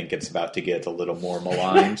think it's about to get a little more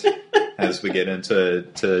maligned as we get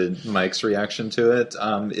into Mike's reaction to it.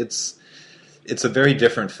 It's a very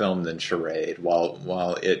different film than Charade.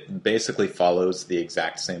 While it basically follows the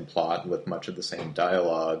exact same plot with much of the same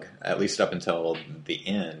dialogue, at least up until the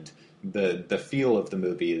end, the feel of the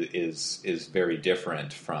movie is very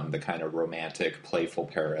different from the kind of romantic, playful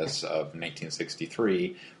Paris of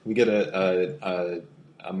 1963. We get a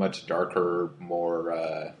much darker,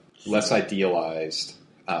 more less idealized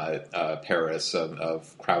Paris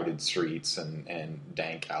of crowded streets and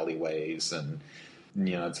dank alleyways, and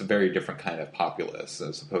it's a very different kind of populace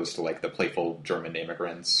as opposed to like the playful German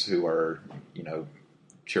immigrants who are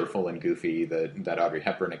cheerful and goofy that Audrey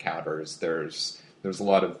Hepburn encounters. There's a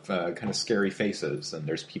lot of kind of scary faces, and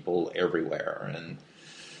there's people everywhere. And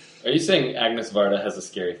are you saying Agnes Varda has a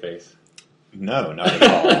scary face? No, not at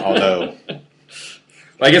all. Although,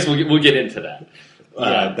 I guess we'll get into that.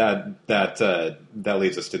 Yeah, that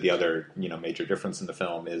leads us to the other major difference in the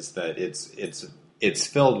film is that it's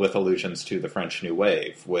filled with allusions to the French New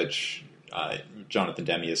Wave, which Jonathan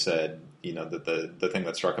Demme has said that the thing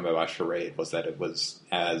that struck him about Charade was that it was,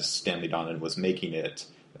 as Stanley Donen was making it,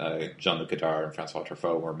 Jean-Luc Godard and Francois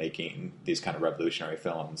Truffaut were making these kind of revolutionary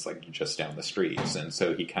films like just down the streets, and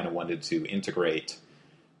so he kind of wanted to integrate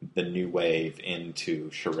the New Wave into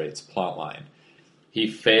Charade's plotline. He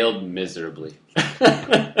failed miserably.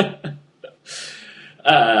 When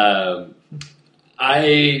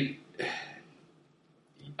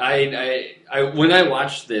I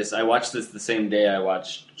watched this the same day I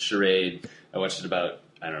watched Charade. I watched it about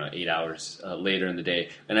 8 hours later in the day,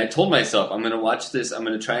 and I told myself I'm going to watch this. I'm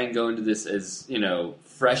going to try and go into this as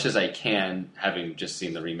fresh as I can, having just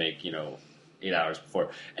seen the remake 8 hours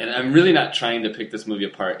before. And I'm really not trying to pick this movie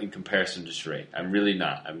apart in comparison to Charade. I'm really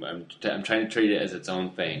not. I'm trying to treat it as its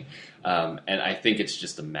own thing. And I think it's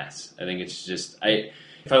just a mess. I think it's just...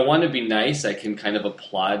 If I want to be nice, I can kind of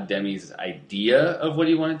applaud Demme's idea of what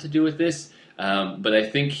he wanted to do with this. But I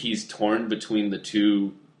think he's torn between the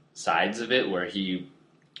two sides of it, where he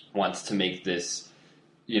wants to make this,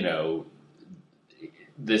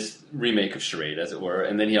 this remake of Charade, as it were,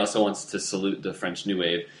 and then he also wants to salute the French New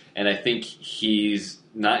Wave. And I think he's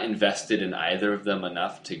not invested in either of them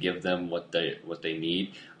enough to give them what they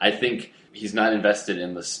need. I think he's not invested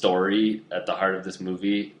in the story at the heart of this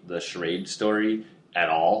movie, the Charade story, at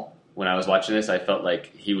all. When I was watching this, I felt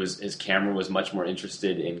like his camera was much more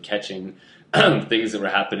interested in catching things that were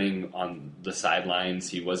happening on the sidelines.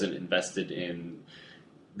 He wasn't invested in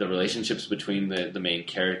the relationships between the main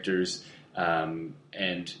characters,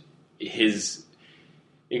 and his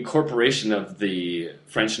incorporation of the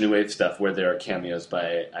French New Wave stuff, where there are cameos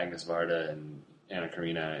by Agnes Varda and Anna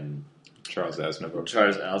Karina and Charles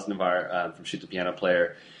Aznavour from Shoot the Piano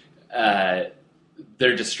Player.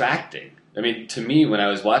 They're distracting. I mean, to me, when I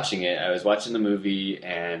was watching it, I was watching the movie,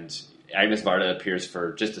 and Agnes Varda appears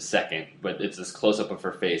for just a second, but it's this close-up of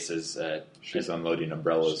her face as she's unloading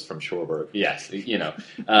umbrellas from Schwarberg. Yes,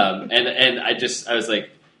 and I was like,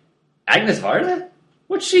 Agnes Varda?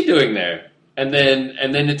 What's she doing there? And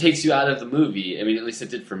then it takes you out of the movie. I mean, at least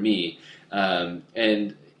it did for me.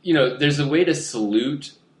 And there's a way to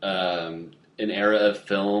salute an era of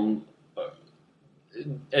film.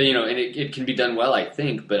 And it can be done well, I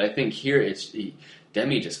think. But I think here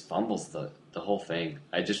Demme just fumbles the whole thing.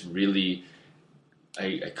 I just really,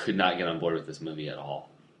 I could not get on board with this movie at all.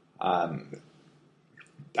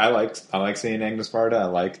 I like seeing Agnes Varda. I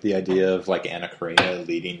like the idea of like Anna Karina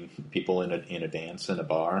leading people in a dance in a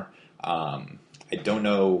bar. I don't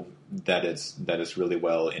know that it's really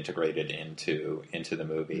well integrated into the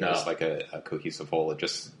movie as like a cohesive whole. It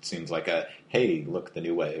just seems like hey, look, the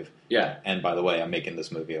New Wave. Yeah. And by the way, I'm making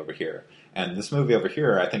this movie over here. And this movie over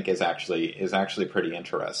here, I think, is actually pretty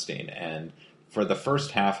interesting. And for the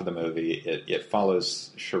first half of the movie, it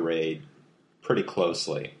follows Charade pretty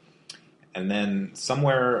closely. And then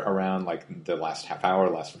somewhere around like the last half hour,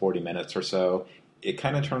 last 40 minutes or so, it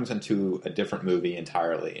kind of turns into a different movie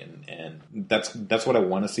entirely, and that's what I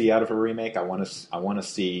want to see out of a remake. I want to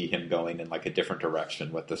see him going in like a different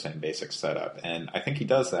direction with the same basic setup, and I think he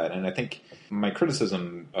does that. And I think my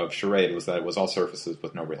criticism of Charade was that it was all surfaces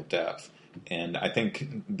with no real depth, and I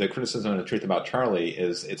think the criticism of The Truth About Charlie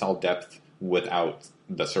is it's all depth without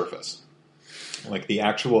the surface. Like the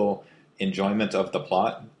actual enjoyment of the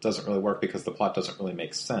plot doesn't really work because the plot doesn't really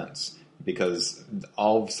make sense, because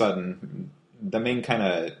all of a sudden the main kind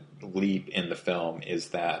of leap in the film is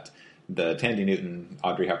that the Tandy Newton,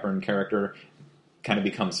 Audrey Hepburn character kind of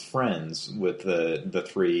becomes friends with the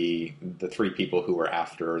three people who are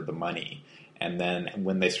after the money. And then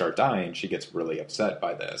when they start dying, she gets really upset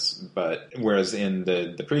by this. But whereas in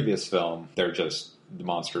the previous film, they're just the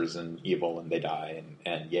monsters and evil and they die,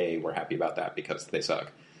 and yay, we're happy about that because they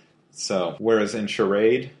suck. So whereas in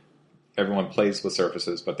Charade, everyone plays with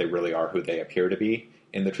surfaces, but they really are who they appear to be.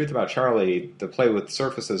 In The Truth About Charlie, the play with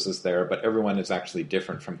surfaces is there, but everyone is actually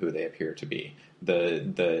different from who they appear to be.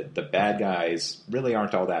 The bad guys really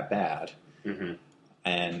aren't all that bad. Mm-hmm.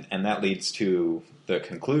 And that leads to the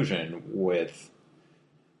conclusion with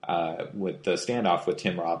the standoff with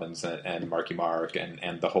Tim Robbins and Marky Mark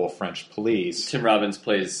and the whole French police. Tim Robbins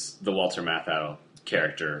plays the Walter Matthau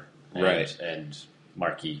character, right? And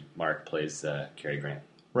Marky Mark plays Cary Grant.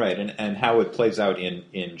 Right, and how it plays out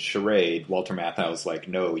in Charade, Walter Matthau's like,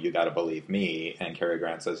 no, you got to believe me, and Cary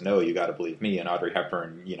Grant says, no, you got to believe me, and Audrey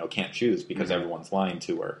Hepburn, can't choose because everyone's lying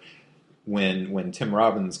to her. When Tim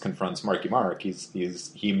Robbins confronts Marky Mark, he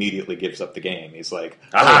immediately gives up the game. He's like,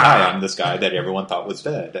 oh, hi, I'm this guy that everyone thought was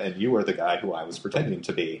dead, and you were the guy who I was pretending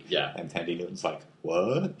to be. Yeah. And Tandy Newton's like,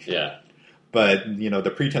 what? Yeah. But,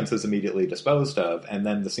 the pretense is immediately disposed of, and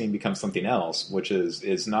then the scene becomes something else, which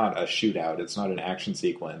is not a shootout. It's not an action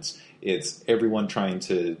sequence. It's everyone trying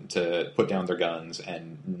to put down their guns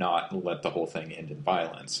and not let the whole thing end in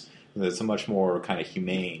violence. It's a much more kind of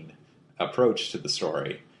humane approach to the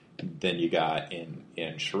story than you got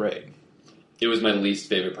in Charade. It was my least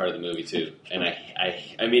favorite part of the movie too, and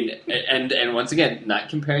I mean, and once again, not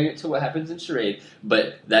comparing it to what happens in Charade,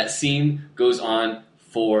 but that scene goes on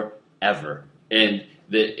forever, and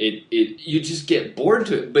you just get bored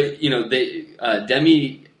to it. But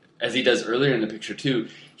Demme, as he does earlier in the picture too,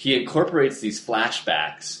 he incorporates these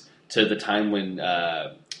flashbacks to the time when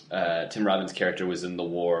Tim Robbins' character was in the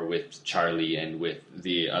war with Charlie and with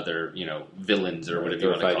the other, villains or whatever you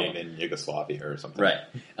want to call them. Fighting in Yugoslavia or something. Right.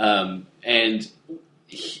 And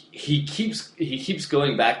he keeps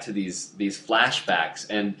going back to these flashbacks,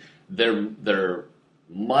 and they're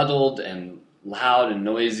muddled and loud and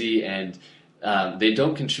noisy, and they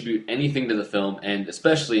don't contribute anything to the film, and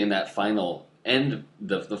especially in that final end,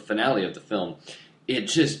 the finale of the film, it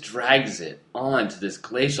just drags it on to this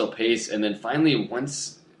glacial pace, and then finally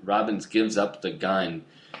once Robbins gives up the gun,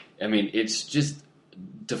 I mean, it's just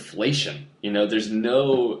deflation. There's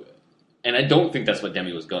no, and I don't think that's what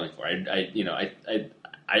Demme was going for.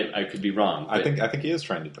 I could be wrong. I think he is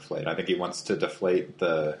trying to deflate. I think he wants to deflate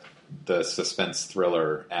the suspense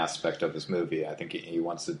thriller aspect of his movie. I think he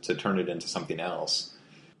wants to turn it into something else.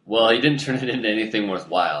 Well, he didn't turn it into anything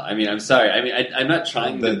worthwhile. I mean, I'm sorry. I mean, I'm not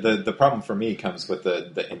trying to... The problem for me comes with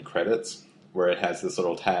the end credits, where it has this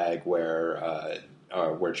little tag where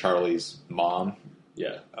Charlie's mom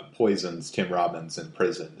poisons Tim Robbins in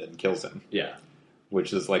prison and kills him. Yeah.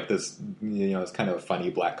 Which is like this, it's kind of a funny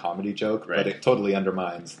black comedy joke, right. But it totally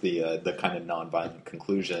undermines the kind of nonviolent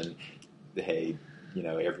conclusion. Hey,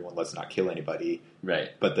 everyone, let's not kill anybody. Right.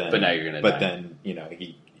 But now you're gonna die. But then,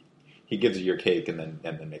 he gives you your cake and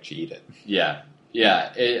then makes you eat it. Yeah.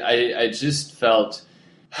 Yeah. I just felt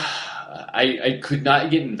I could not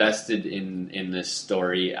get invested in this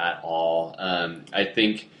story at all. I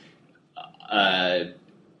think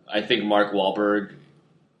Mark Wahlberg,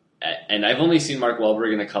 and I've only seen Mark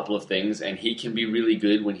Wahlberg in a couple of things, and he can be really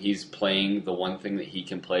good when he's playing the one thing that he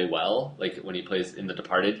can play well, like when he plays in The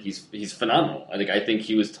Departed. He's phenomenal. I think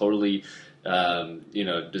he was totally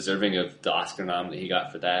deserving of the Oscar nom that he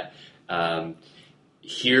got for that.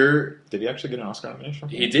 Here, did he actually get an Oscar nomination?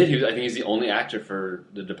 He did. I think he's the only actor for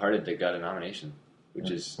The Departed that got a nomination, which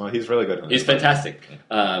is he's really good. He's fantastic.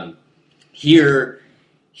 Here,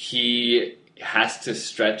 he has to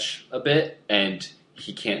stretch a bit, and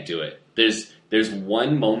he can't do it. There's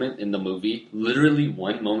one moment in the movie, literally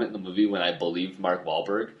one moment in the movie, when I believe Mark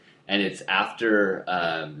Wahlberg, and it's after.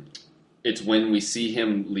 It's when we see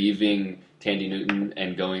him leaving Tandy Newton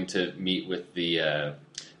and going to meet with the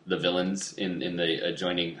villains in the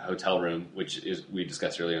adjoining hotel room, which is we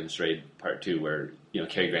discussed earlier in the Charade Part 2, where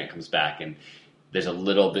Cary Grant comes back and there's a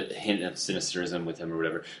little bit hint of cynicism with him or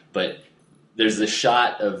whatever. But there's the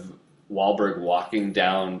shot of Wahlberg walking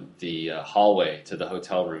down the hallway to the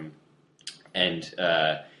hotel room, and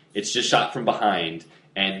it's just shot from behind,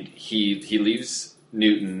 and he leaves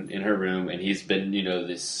Newton in her room, and he's been,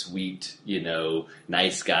 this sweet,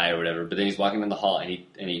 nice guy or whatever, but then he's walking down the hall, and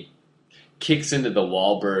he kicks into the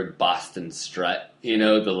Wahlberg Boston strut, the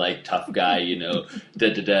like tough guy,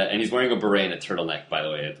 and he's wearing a beret and a turtleneck, by the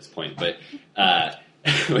way, at this point, but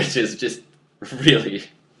which is just really,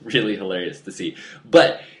 really hilarious to see.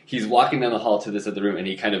 But he's walking down the hall to this other room, and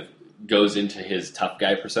he kind of goes into his tough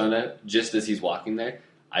guy persona just as he's walking there.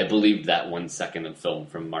 I believed that 1 second of film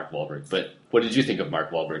from Mark Wahlberg. But what did you think of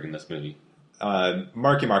Mark Wahlberg in this movie?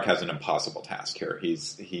 Marky Mark has an impossible task here.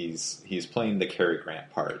 He's playing the Cary Grant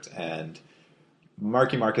part, and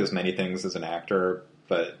Marky Mark is many things as an actor,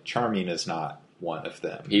 but charming is not one of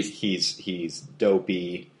them. He's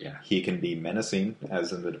dopey. Yeah. He can be menacing,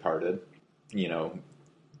 as in The Departed.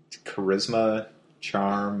 Charisma,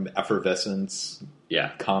 charm, effervescence,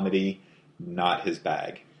 comedy, not his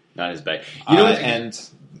bag. Not his bag.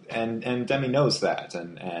 And Demme knows that,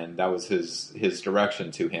 and that was his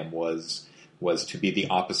direction to him was to be the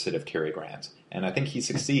opposite of Cary Grant, and I think he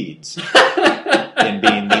succeeds in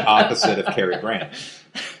being the opposite of Cary Grant.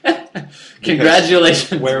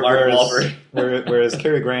 Congratulations, Mark Wahlberg. Whereas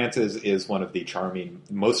Cary Grant is one of the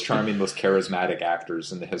most charismatic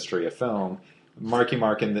actors in the history of film, Marky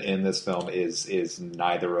Mark in this film is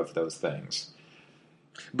neither of those things.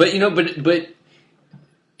 But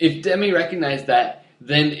if Demme recognized that,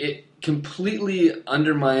 then it completely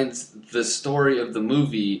undermines the story of the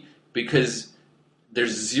movie, because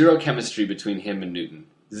there's zero chemistry between him and Newton.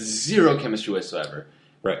 Zero chemistry whatsoever.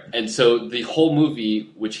 Right. And so the whole movie,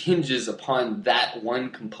 which hinges upon that one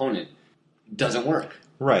component, doesn't work.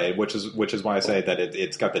 Right, which is why I say that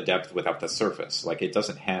it's got the depth without the surface. Like, it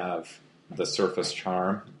doesn't have the surface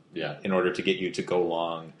charm in order to get you to go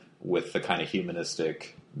along with the kind of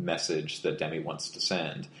humanistic message that Demme wants to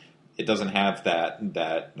send. It doesn't have that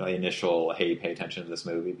initial, hey, pay attention to this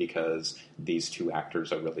movie because these two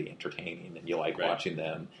actors are really entertaining and you like watching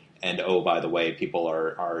them. And oh, by the way, people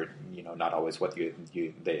are not always what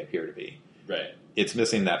they appear to be. Right. It's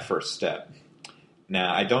missing that first step.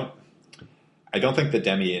 Now, I don't think that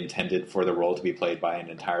Demme intended for the role to be played by an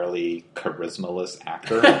entirely charismaless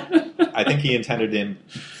actor. I think he intended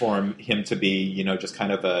for him to be, just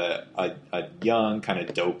kind of a young, kind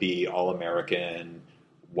of dopey, all-American,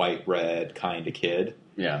 white-red kind of kid.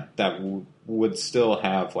 Yeah. That would still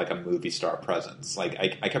have, like, a movie star presence. Like,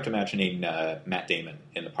 I kept imagining Matt Damon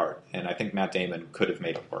in the part, and I think Matt Damon could have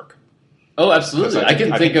made it work. Oh, absolutely. I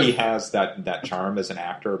think he has that charm as an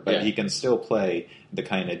actor, but he can still play the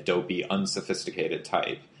kind of dopey, unsophisticated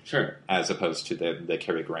type. Sure. As opposed to the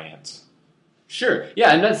Cary Grant. Sure.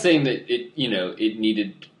 Yeah, I'm not saying that it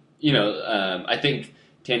needed, I think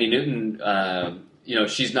Tandy Newton,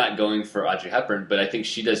 she's not going for Audrey Hepburn, but I think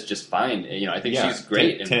she does just fine. I think she's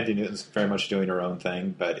great. Tandy Newton's very much doing her own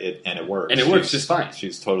thing, but it works. And it works just fine.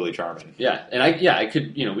 She's totally charming. Yeah, and I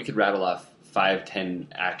could, we could rattle off 5-10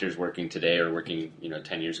 actors working today or working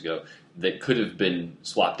 10 years ago that could have been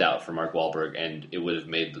swapped out for Mark Wahlberg, and it would have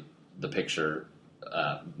made the picture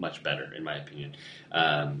much better, in my opinion.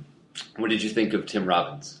 What did you think of Tim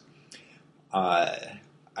Robbins?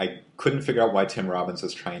 I couldn't figure out why Tim Robbins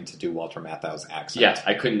was trying to do Walter Matthau's accent. Yeah,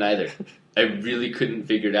 I couldn't either. I really couldn't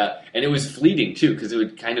figure it out. And it was fleeting, too, because it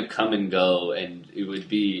would kind of come and go, and it would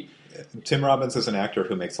be... Tim Robbins is an actor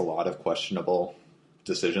who makes a lot of questionable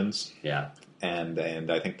decisions. Yeah. And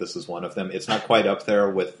I think this is one of them. It's not quite up there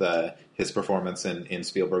with his performance in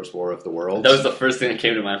Spielberg's War of the Worlds. That was the first thing that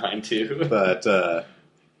came to my mind, too. But...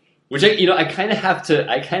 which, I kind of have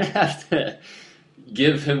to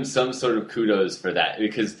give him some sort of kudos for that,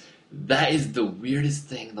 because that is the weirdest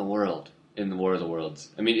thing in the world, in the War of the Worlds.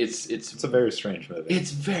 I mean, it's a very strange movie.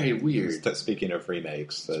 It's very weird. Speaking of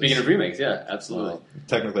remakes. Yeah, absolutely. Well,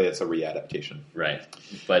 technically, it's a readaptation. Right.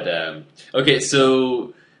 But, okay,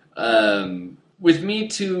 so, with Me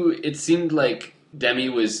Too, it seemed like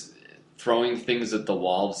Demme was throwing things at the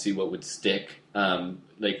wall to see what would stick,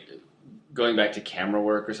 like going back to camera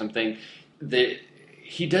work or something.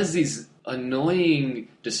 He does these annoying,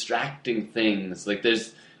 distracting things. Like,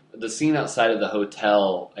 there's the scene outside of the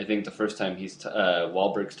hotel. I think the first time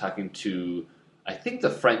Wahlberg's talking to, I think, the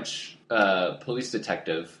French police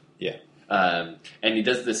detective. Yeah. And he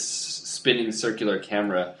does this spinning circular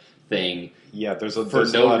camera thing. Yeah, there's a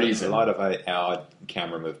lot of odd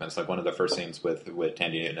camera movements. Like, one of the first scenes with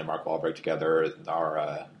Tandy Newton and Mark Wahlberg together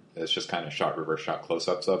are it's just kind of reverse shot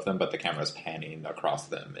close-ups of them, but the camera's panning across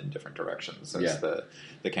them in different directions as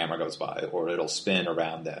the camera goes by, or it'll spin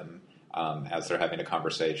around them as they're having a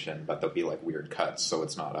conversation, but there'll be like weird cuts, so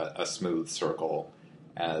it's not a smooth circle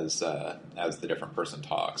as the different person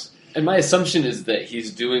talks. And my assumption is that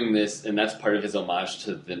he's doing this, and that's part of his homage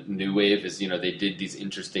to the new wave. Is they did these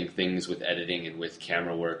interesting things with editing and with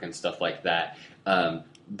camera work and stuff like that.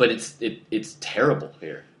 But it's terrible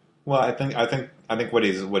here. Well, I think what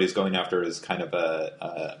he's going after is kind of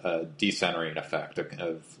a decentering effect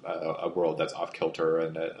of a world that's off kilter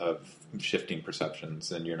and of shifting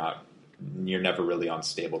perceptions, and you're never really on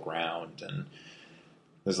stable ground. And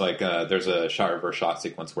there's a shot reverse shot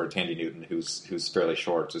sequence where Tandy Newton, who's fairly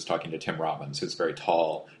short, is talking to Tim Robbins, who's very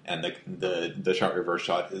tall, and the shot reverse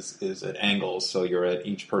shot is at angles, so you're at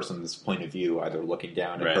each person's point of view, either looking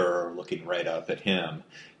down at her or looking right up at him,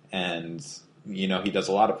 and he does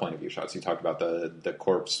a lot of point of view shots. You talked about the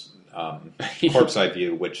corpse eye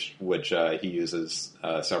view, which he uses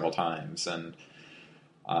several times, and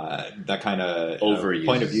that kind of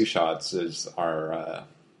point of view shots are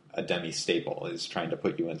a Demme staple, is trying to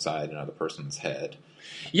put you inside another person's head.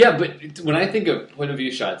 Yeah, but when I think of point of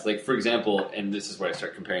view shots, like for example, and this is where I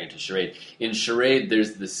start comparing it to Charade. In Charade,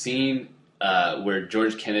 there's the scene where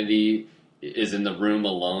George Kennedy is in the room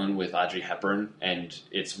alone with Audrey Hepburn, and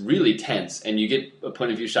it's really tense, and you get a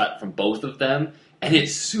point of view shot from both of them, and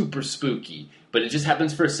it's super spooky. But it just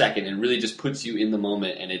happens for a second and really just puts you in the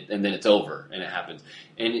moment, and then it's over, and it happens.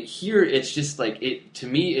 And here, it's just like to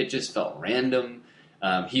me, it just felt random.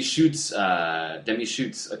 Demme shoots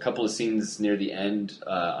a couple of scenes near the end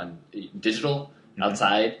on digital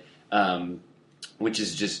outside, which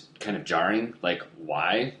is just kind of jarring. Like,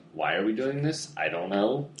 why? Why are we doing this? I don't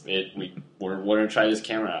know. We're going to try this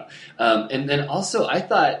camera out. And then also, I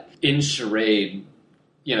thought in Charade,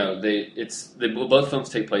 both films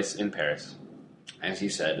take place in Paris, as you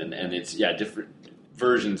said, and it's different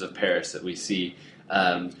versions of Paris that we see.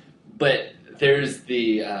 But there's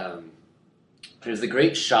the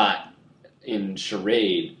great shot in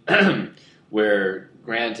Charade where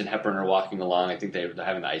Grant and Hepburn are walking along. I think they're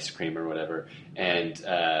having the ice cream or whatever, and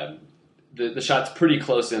the shot's pretty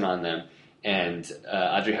close in on them. And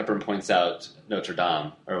Audrey Hepburn points out Notre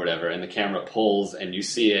Dame or whatever, and the camera pulls, and you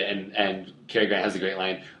see it, and Cary Grant has a great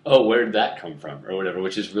line, "Oh, where did that come from?" or whatever,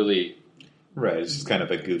 which is really right. It's just kind of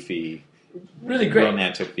a goofy, really great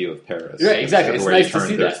romantic view of Paris. Right, exactly. It's nice to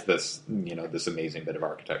see that. This amazing bit of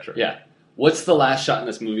architecture. Yeah. What's the last shot in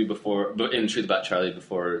this movie in Truth About Charlie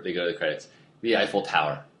before they go to the credits? The Eiffel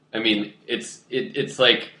Tower. I mean, it's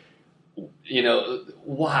like,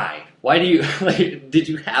 why? Why do you, did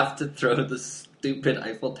you have to throw the stupid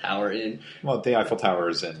Eiffel Tower in? Well, the Eiffel Tower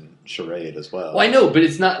is in Charade as well. Well, I know, but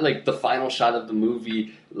it's not like the final shot of the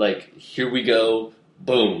movie, like, here we go,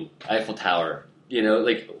 boom, Eiffel Tower.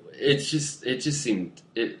 It just seemed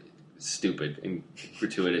stupid and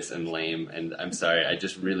gratuitous and lame, and I'm sorry, I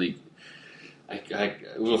just really...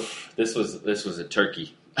 This was a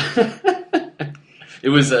turkey. It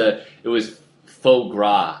was faux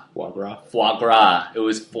gras. Foie gras. Foie gras. It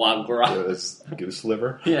was foie gras. It was goose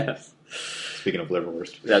liver. Yes. Speaking of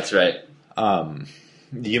liverwurst. That's right.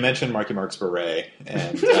 You mentioned Marky Mark's beret,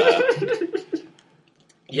 and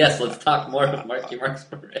yes, let's talk more about Marky Mark's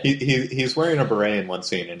beret. He's wearing a beret in one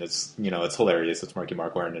scene, and it's hilarious. It's Marky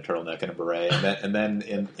Mark wearing a turtleneck and a beret, and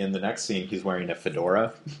then in the next scene he's wearing a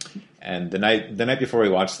fedora. And the night before we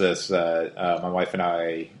watched this, my wife and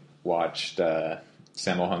I watched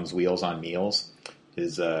Sammo Hung's Wheels on Meals,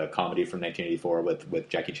 his comedy from 1984 with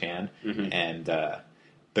Jackie Chan, and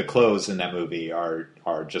the clothes in that movie are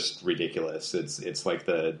just ridiculous. It's like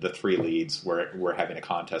the three leads we're having a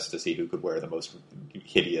contest to see who could wear the most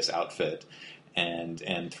hideous outfit,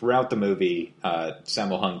 and throughout the movie,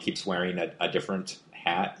 Sammo Hung keeps wearing a different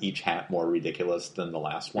hat, each hat more ridiculous than the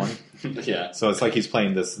last one. Yeah. So it's like he's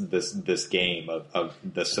playing this game of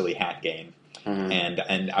the silly hat game.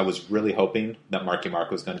 And I was really hoping that Marky Mark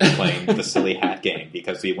was going to be playing the silly hat game,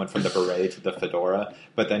 because he went from the beret to the fedora,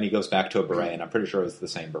 but then he goes back to a beret, and I'm pretty sure it was the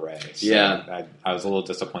same beret. So yeah. I was a little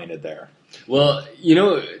disappointed there. Well,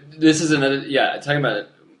 this is another... Yeah, talking about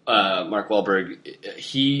Mark Wahlberg,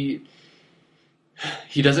 he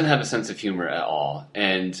doesn't have a sense of humor at all.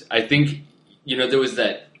 And I think, there was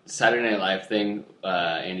that Saturday Night Live thing,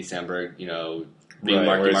 Andy Samberg, being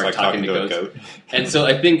Marky Mark talking to goats. Goat. And so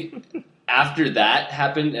I think... After that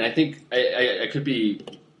happened, and I think I could be,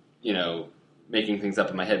 making things up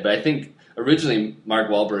in my head, but I think originally Mark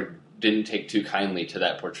Wahlberg didn't take too kindly to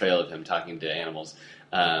that portrayal of him talking to animals.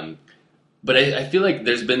 But I feel like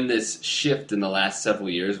there's been this shift in the last several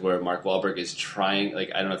years where Mark Wahlberg is trying, I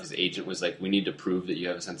don't know if his agent was like, we need to prove that you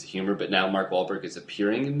have a sense of humor, but now Mark Wahlberg is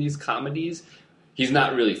appearing in these comedies he's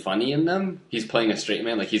not really funny in them. He's playing a straight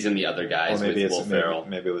man, like he's in The Other Guys with Will Ferrell.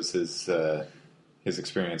 Maybe it was his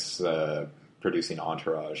experience producing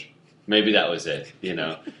Entourage. Maybe that was it,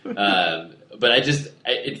 But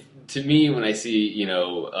to me, when I see,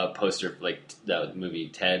 a poster like that movie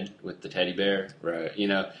Ted with the teddy bear, right?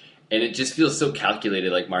 And it just feels so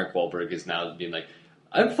calculated. Like Mark Wahlberg is now being like,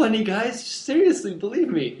 "I'm funny, guys. Seriously, believe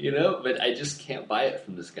me," But I just can't buy it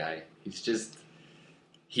from this guy.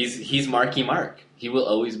 He's Marky Mark. He will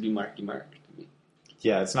always be Marky Mark to me.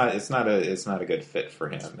 Yeah, it's not a good fit for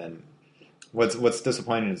him. And what's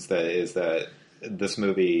disappointing is that this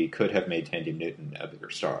movie could have made Thandie Newton a bigger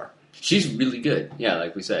star. She's really good, yeah,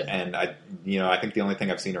 like we said. And I think the only thing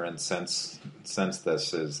I've seen her in since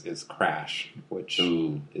this is Crash, which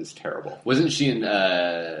is terrible. Wasn't she in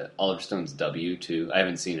Oliver Stone's W too? I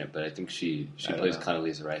haven't seen it, but I think she plays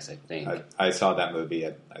Condoleezza Rice. I think I saw that movie.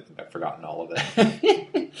 I think I've forgotten all of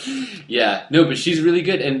it. Yeah, no, but she's really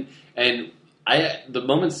good, and the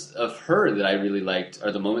moments of her that I really liked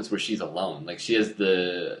are the moments where she's alone. Like she has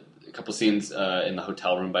a couple scenes in the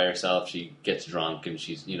hotel room by herself. She gets drunk and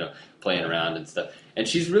she's playing around and stuff, and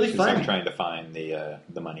she's really fun. Like trying to find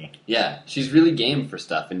the money. Yeah, she's really game for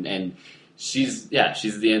stuff, and she's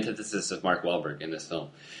the antithesis of Mark Wahlberg in this film.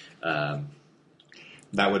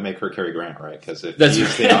 That would make her Cary Grant, right? Because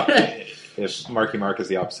if Marky Mark is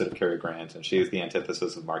the opposite of Cary Grant and she is the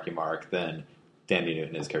antithesis of Marky Mark, then Thandie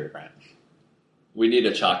Newton is Cary Grant. We need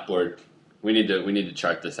a chalkboard. We need to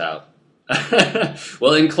chart this out.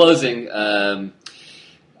 Well, in closing, I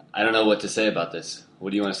don't know what to say about this.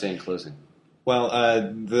 What do you want to say in closing? Well,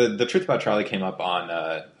 the Truth About Charlie came up on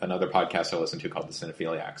another podcast I listened to called The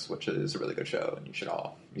Cinephiliacs, which is a really good show, and you should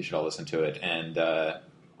all listen to it. And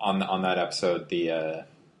on that episode, the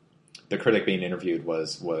critic being interviewed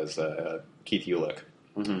was Keith Ulick.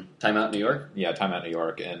 Mm-hmm. Time Out New York? Yeah, Time Out New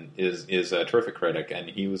York, and is a terrific critic, and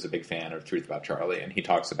he was a big fan of Truth About Charlie, and he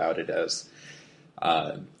talks about it as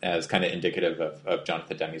kind of indicative of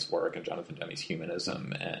Jonathan Demme's work and Jonathan Demme's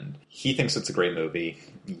humanism, and he thinks it's a great movie.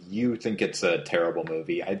 You think it's a terrible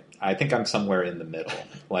movie. I think I'm somewhere in the middle.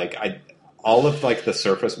 All of the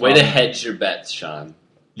surface. Way to hedge your bets, Sean.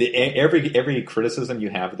 Every criticism you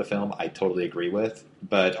have of the film, I totally agree with,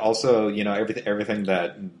 but also everything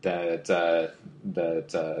that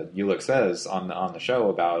Ulick says on the show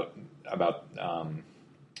about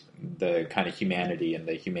the kind of humanity and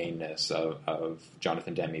the humaneness of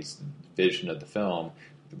Jonathan Demme's vision of the film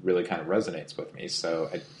really kind of resonates with me. So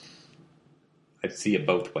I see it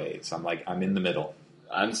both ways. I'm in the middle.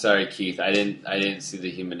 I'm sorry, Keith. I didn't see the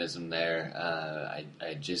humanism there.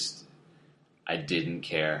 I didn't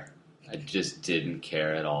care. I just didn't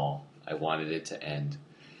care at all. I wanted it to end.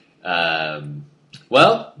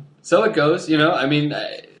 Well, so it goes. What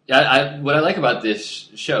I like about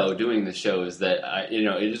doing this show, is that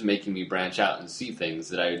it is making me branch out and see things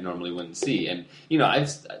that I normally wouldn't see. And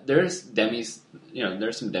there's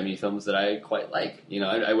some Demme films that I quite like.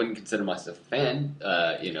 I wouldn't consider myself a fan.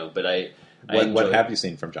 But what have you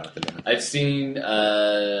seen from Jonathan Demme? I've seen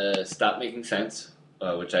Stop Making Sense,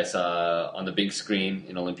 which I saw on the big screen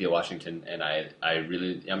in Olympia, Washington, and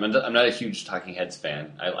I'm not a huge Talking Heads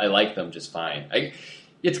fan. I like them just fine.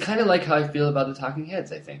 It's kind of like how I feel about the Talking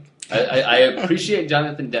Heads, I think. I appreciate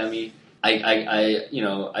Jonathan Demme.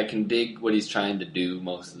 I can dig what he's trying to do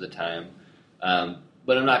most of the time.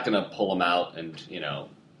 But I'm not going to pull him out and,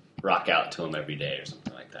 rock out to him every day or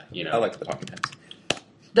something like that. I like the Talking Heads.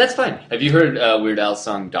 That's fine. Have you heard Weird Al's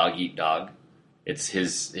song Dog Eat Dog? It's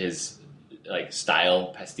his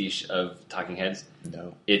style pastiche of Talking Heads.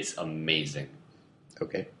 No. It's amazing.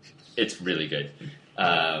 Okay. It's really good.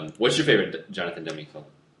 What's your favorite Jonathan Demme film?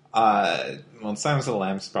 Well, Silence of the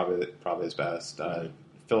Lambs is probably his best.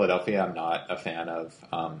 Philadelphia, I'm not a fan of.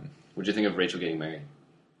 What'd you think of Rachel Getting Married?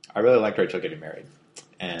 I really liked Rachel Getting Married.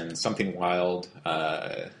 And Something Wild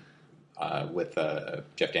with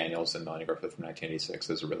Jeff Daniels and Melanie Griffith from 1986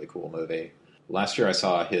 is a really cool movie. Last year I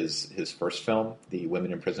saw his first film, the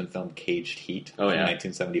Women in Prison film Caged Heat from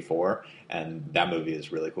 1974, and that movie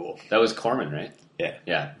is really cool. That was Corman, right?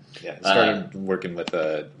 Yeah. Started working with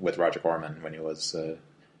Roger Corman when he was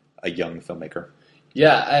a young filmmaker.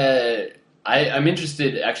 Yeah, I'm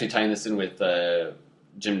interested, actually tying this in with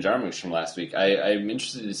Jim Jarmusch from last week. I'm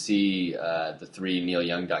interested to see the 3 Neil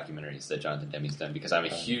Young documentaries that Jonathan Demme's done, because I'm a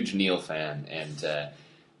huge Neil fan,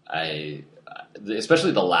 and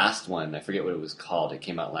especially the last one, I forget what it was called. It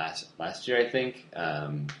came out last year, I think.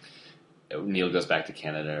 Neil goes back to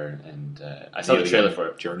Canada, and I saw the trailer for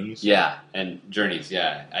it. Journeys? Yeah, and Journeys,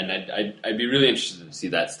 and I'd be really interested to see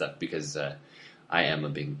that stuff, because I am a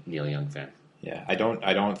big Neil Young fan. Yeah, I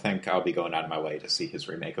don't think I'll be going out of my way to see his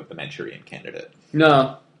remake of The Manchurian Candidate.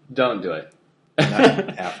 No, don't do it.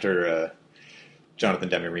 Not after Jonathan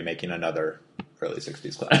Demme remaking another early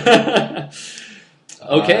 60s classic.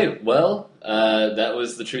 Okay, well, that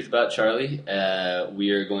was The Truth About Charlie.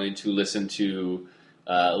 We are going to listen to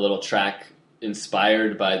a little track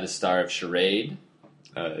inspired by the star of Charade.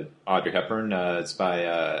 Audrey Hepburn. It's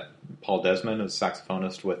by Paul Desmond, who's a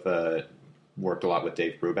saxophonist worked a lot with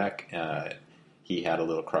Dave Brubeck. He had a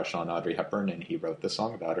little crush on Audrey Hepburn, and he wrote this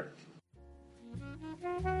song about her.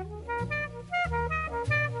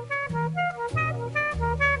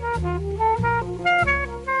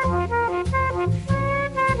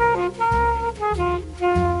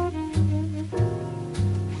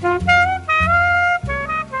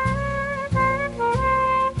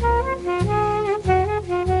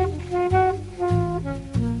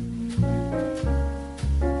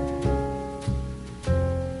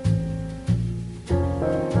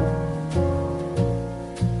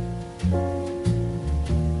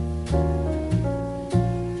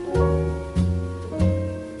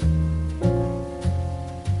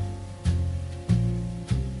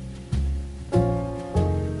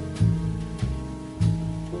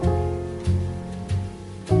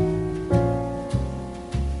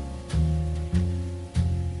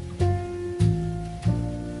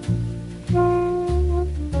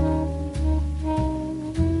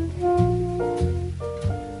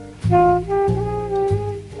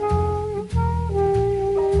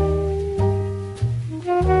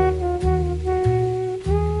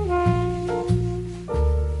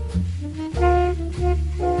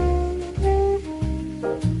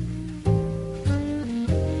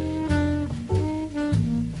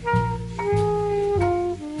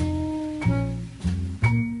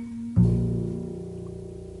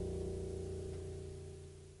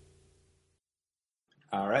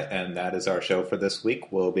 And that is our show for this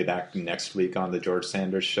week. We'll be back next week on the George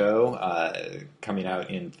Sanders Show. Coming out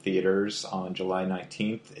in theaters on July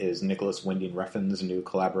 19th is Nicholas Winding Refn's new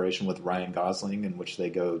collaboration with Ryan Gosling, in which they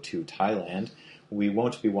go to Thailand. We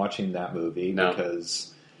won't be watching that movie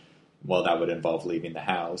because, well, that would involve leaving the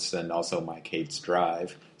house and also Mike hates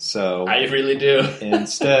Drive. So I really do.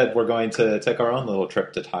 Instead, we're going to take our own little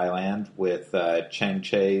trip to Thailand with Chang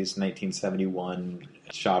Che's 1971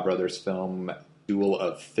 Shaw Brothers film Duel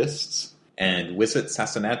of Fists, and Wisit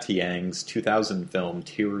Sasanatyang's 2000 film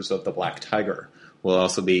Tears of the Black Tiger. We'll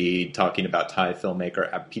also be talking about Thai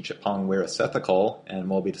filmmaker Apichatpong Weerasethakul, and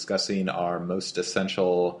we'll be discussing our most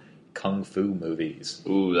essential kung fu movies.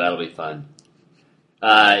 Ooh, that'll be fun.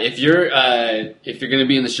 If you're going to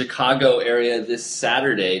be in the Chicago area this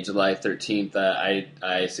Saturday, July 13th,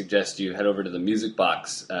 I suggest you head over to the Music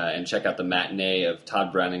Box and check out the matinee of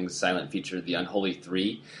Todd Browning's silent feature, The Unholy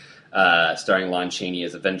Three. Starring Lon Chaney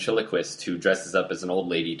as a ventriloquist who dresses up as an old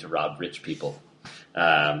lady to rob rich people.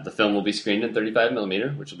 The film will be screened in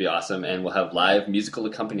 35mm, which will be awesome, and will have live musical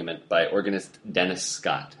accompaniment by organist Dennis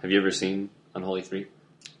Scott. Have you ever seen Unholy Three?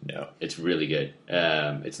 No. It's really good.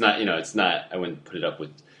 It's not, I wouldn't put it up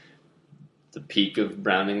with the peak of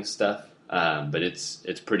Browning stuff, but it's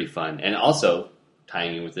pretty fun. And also,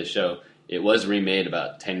 tying in with this show, it was remade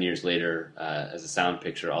about 10 years later as a sound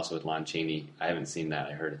picture, also with Lon Chaney. I haven't seen that.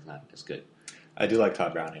 I heard it's not as good. I do like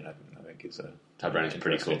Todd Browning. I think he's Todd Browning's a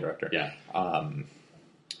pretty cool director. Yeah.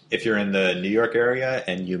 If you're in the New York area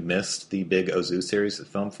and you missed the big Ozu series at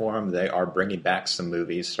Film Forum, they are bringing back some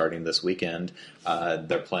movies starting this weekend.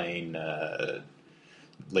 They're playing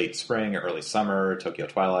late spring, early summer, Tokyo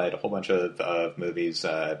Twilight, a whole bunch of movies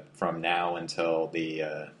from now until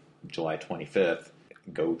the July 25th.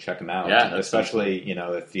 Go check them out. Yeah, especially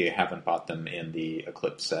if you haven't bought them in the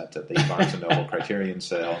Eclipse set at the Barnes & Noble Criterion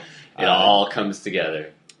sale. It all comes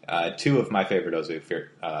together. Two of my favorite Ozu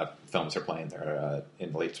films are playing there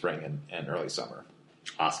in late spring and early summer.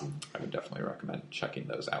 Awesome. I would definitely recommend checking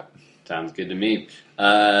those out. Sounds good to me.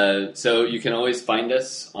 So you can always find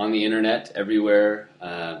us on the internet everywhere,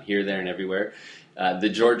 here, there, and everywhere. The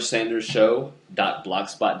George Sanders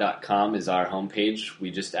Show.blogspot.com is our homepage.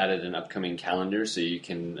 We just added an upcoming calendar so you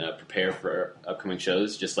can prepare for upcoming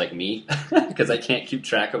shows, just like me, because I can't keep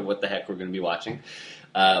track of what the heck we're going to be watching.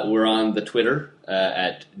 We're on the Twitter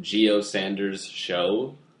at Geo Sanders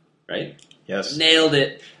Show, right? Yes. Nailed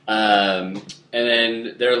it. And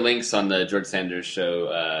then there are links on the George Sanders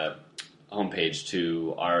Show homepage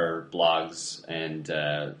to our blogs and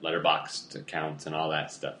Letterboxd accounts and all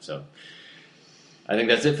that stuff. So I think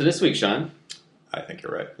that's it for this week, Sean. I think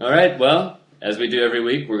you're right. All right. Well, as we do every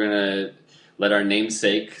week, we're going to let our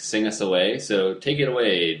namesake sing us away. So take it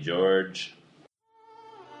away, George.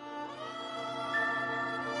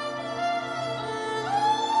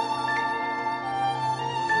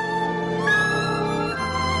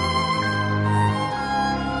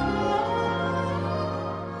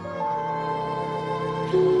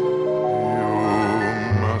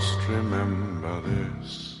 remember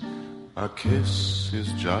this. A kiss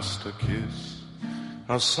is just a kiss.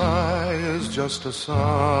 A sigh is just a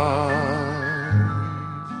sigh.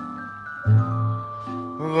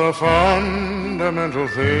 The fundamental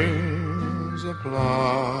things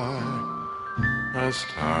apply as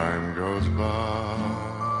time goes by.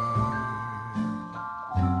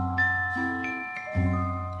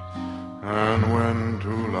 And when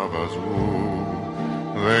two lovers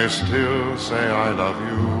woo, they still say I love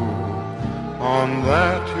you. On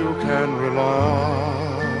that you can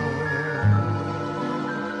rely.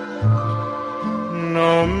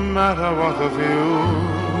 No matter what the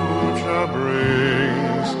future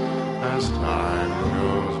brings as time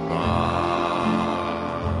goes by.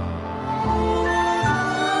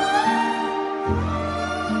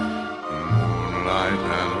 Moonlight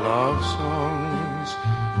and love songs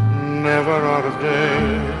never out of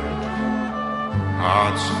date.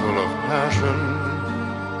 Hearts full of passion,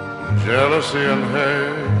 jealousy and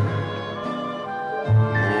hate.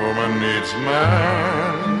 Woman needs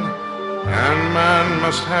man, and man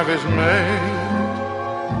must have his mate,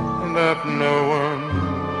 that no one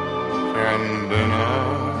can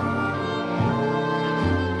deny.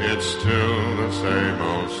 It's still the same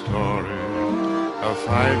old story, a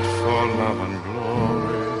fight for love and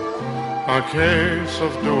glory, a case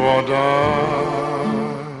of do or die.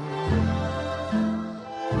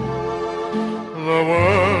 The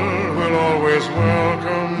world will always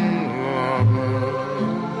welcome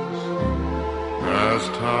lovers as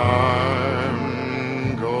time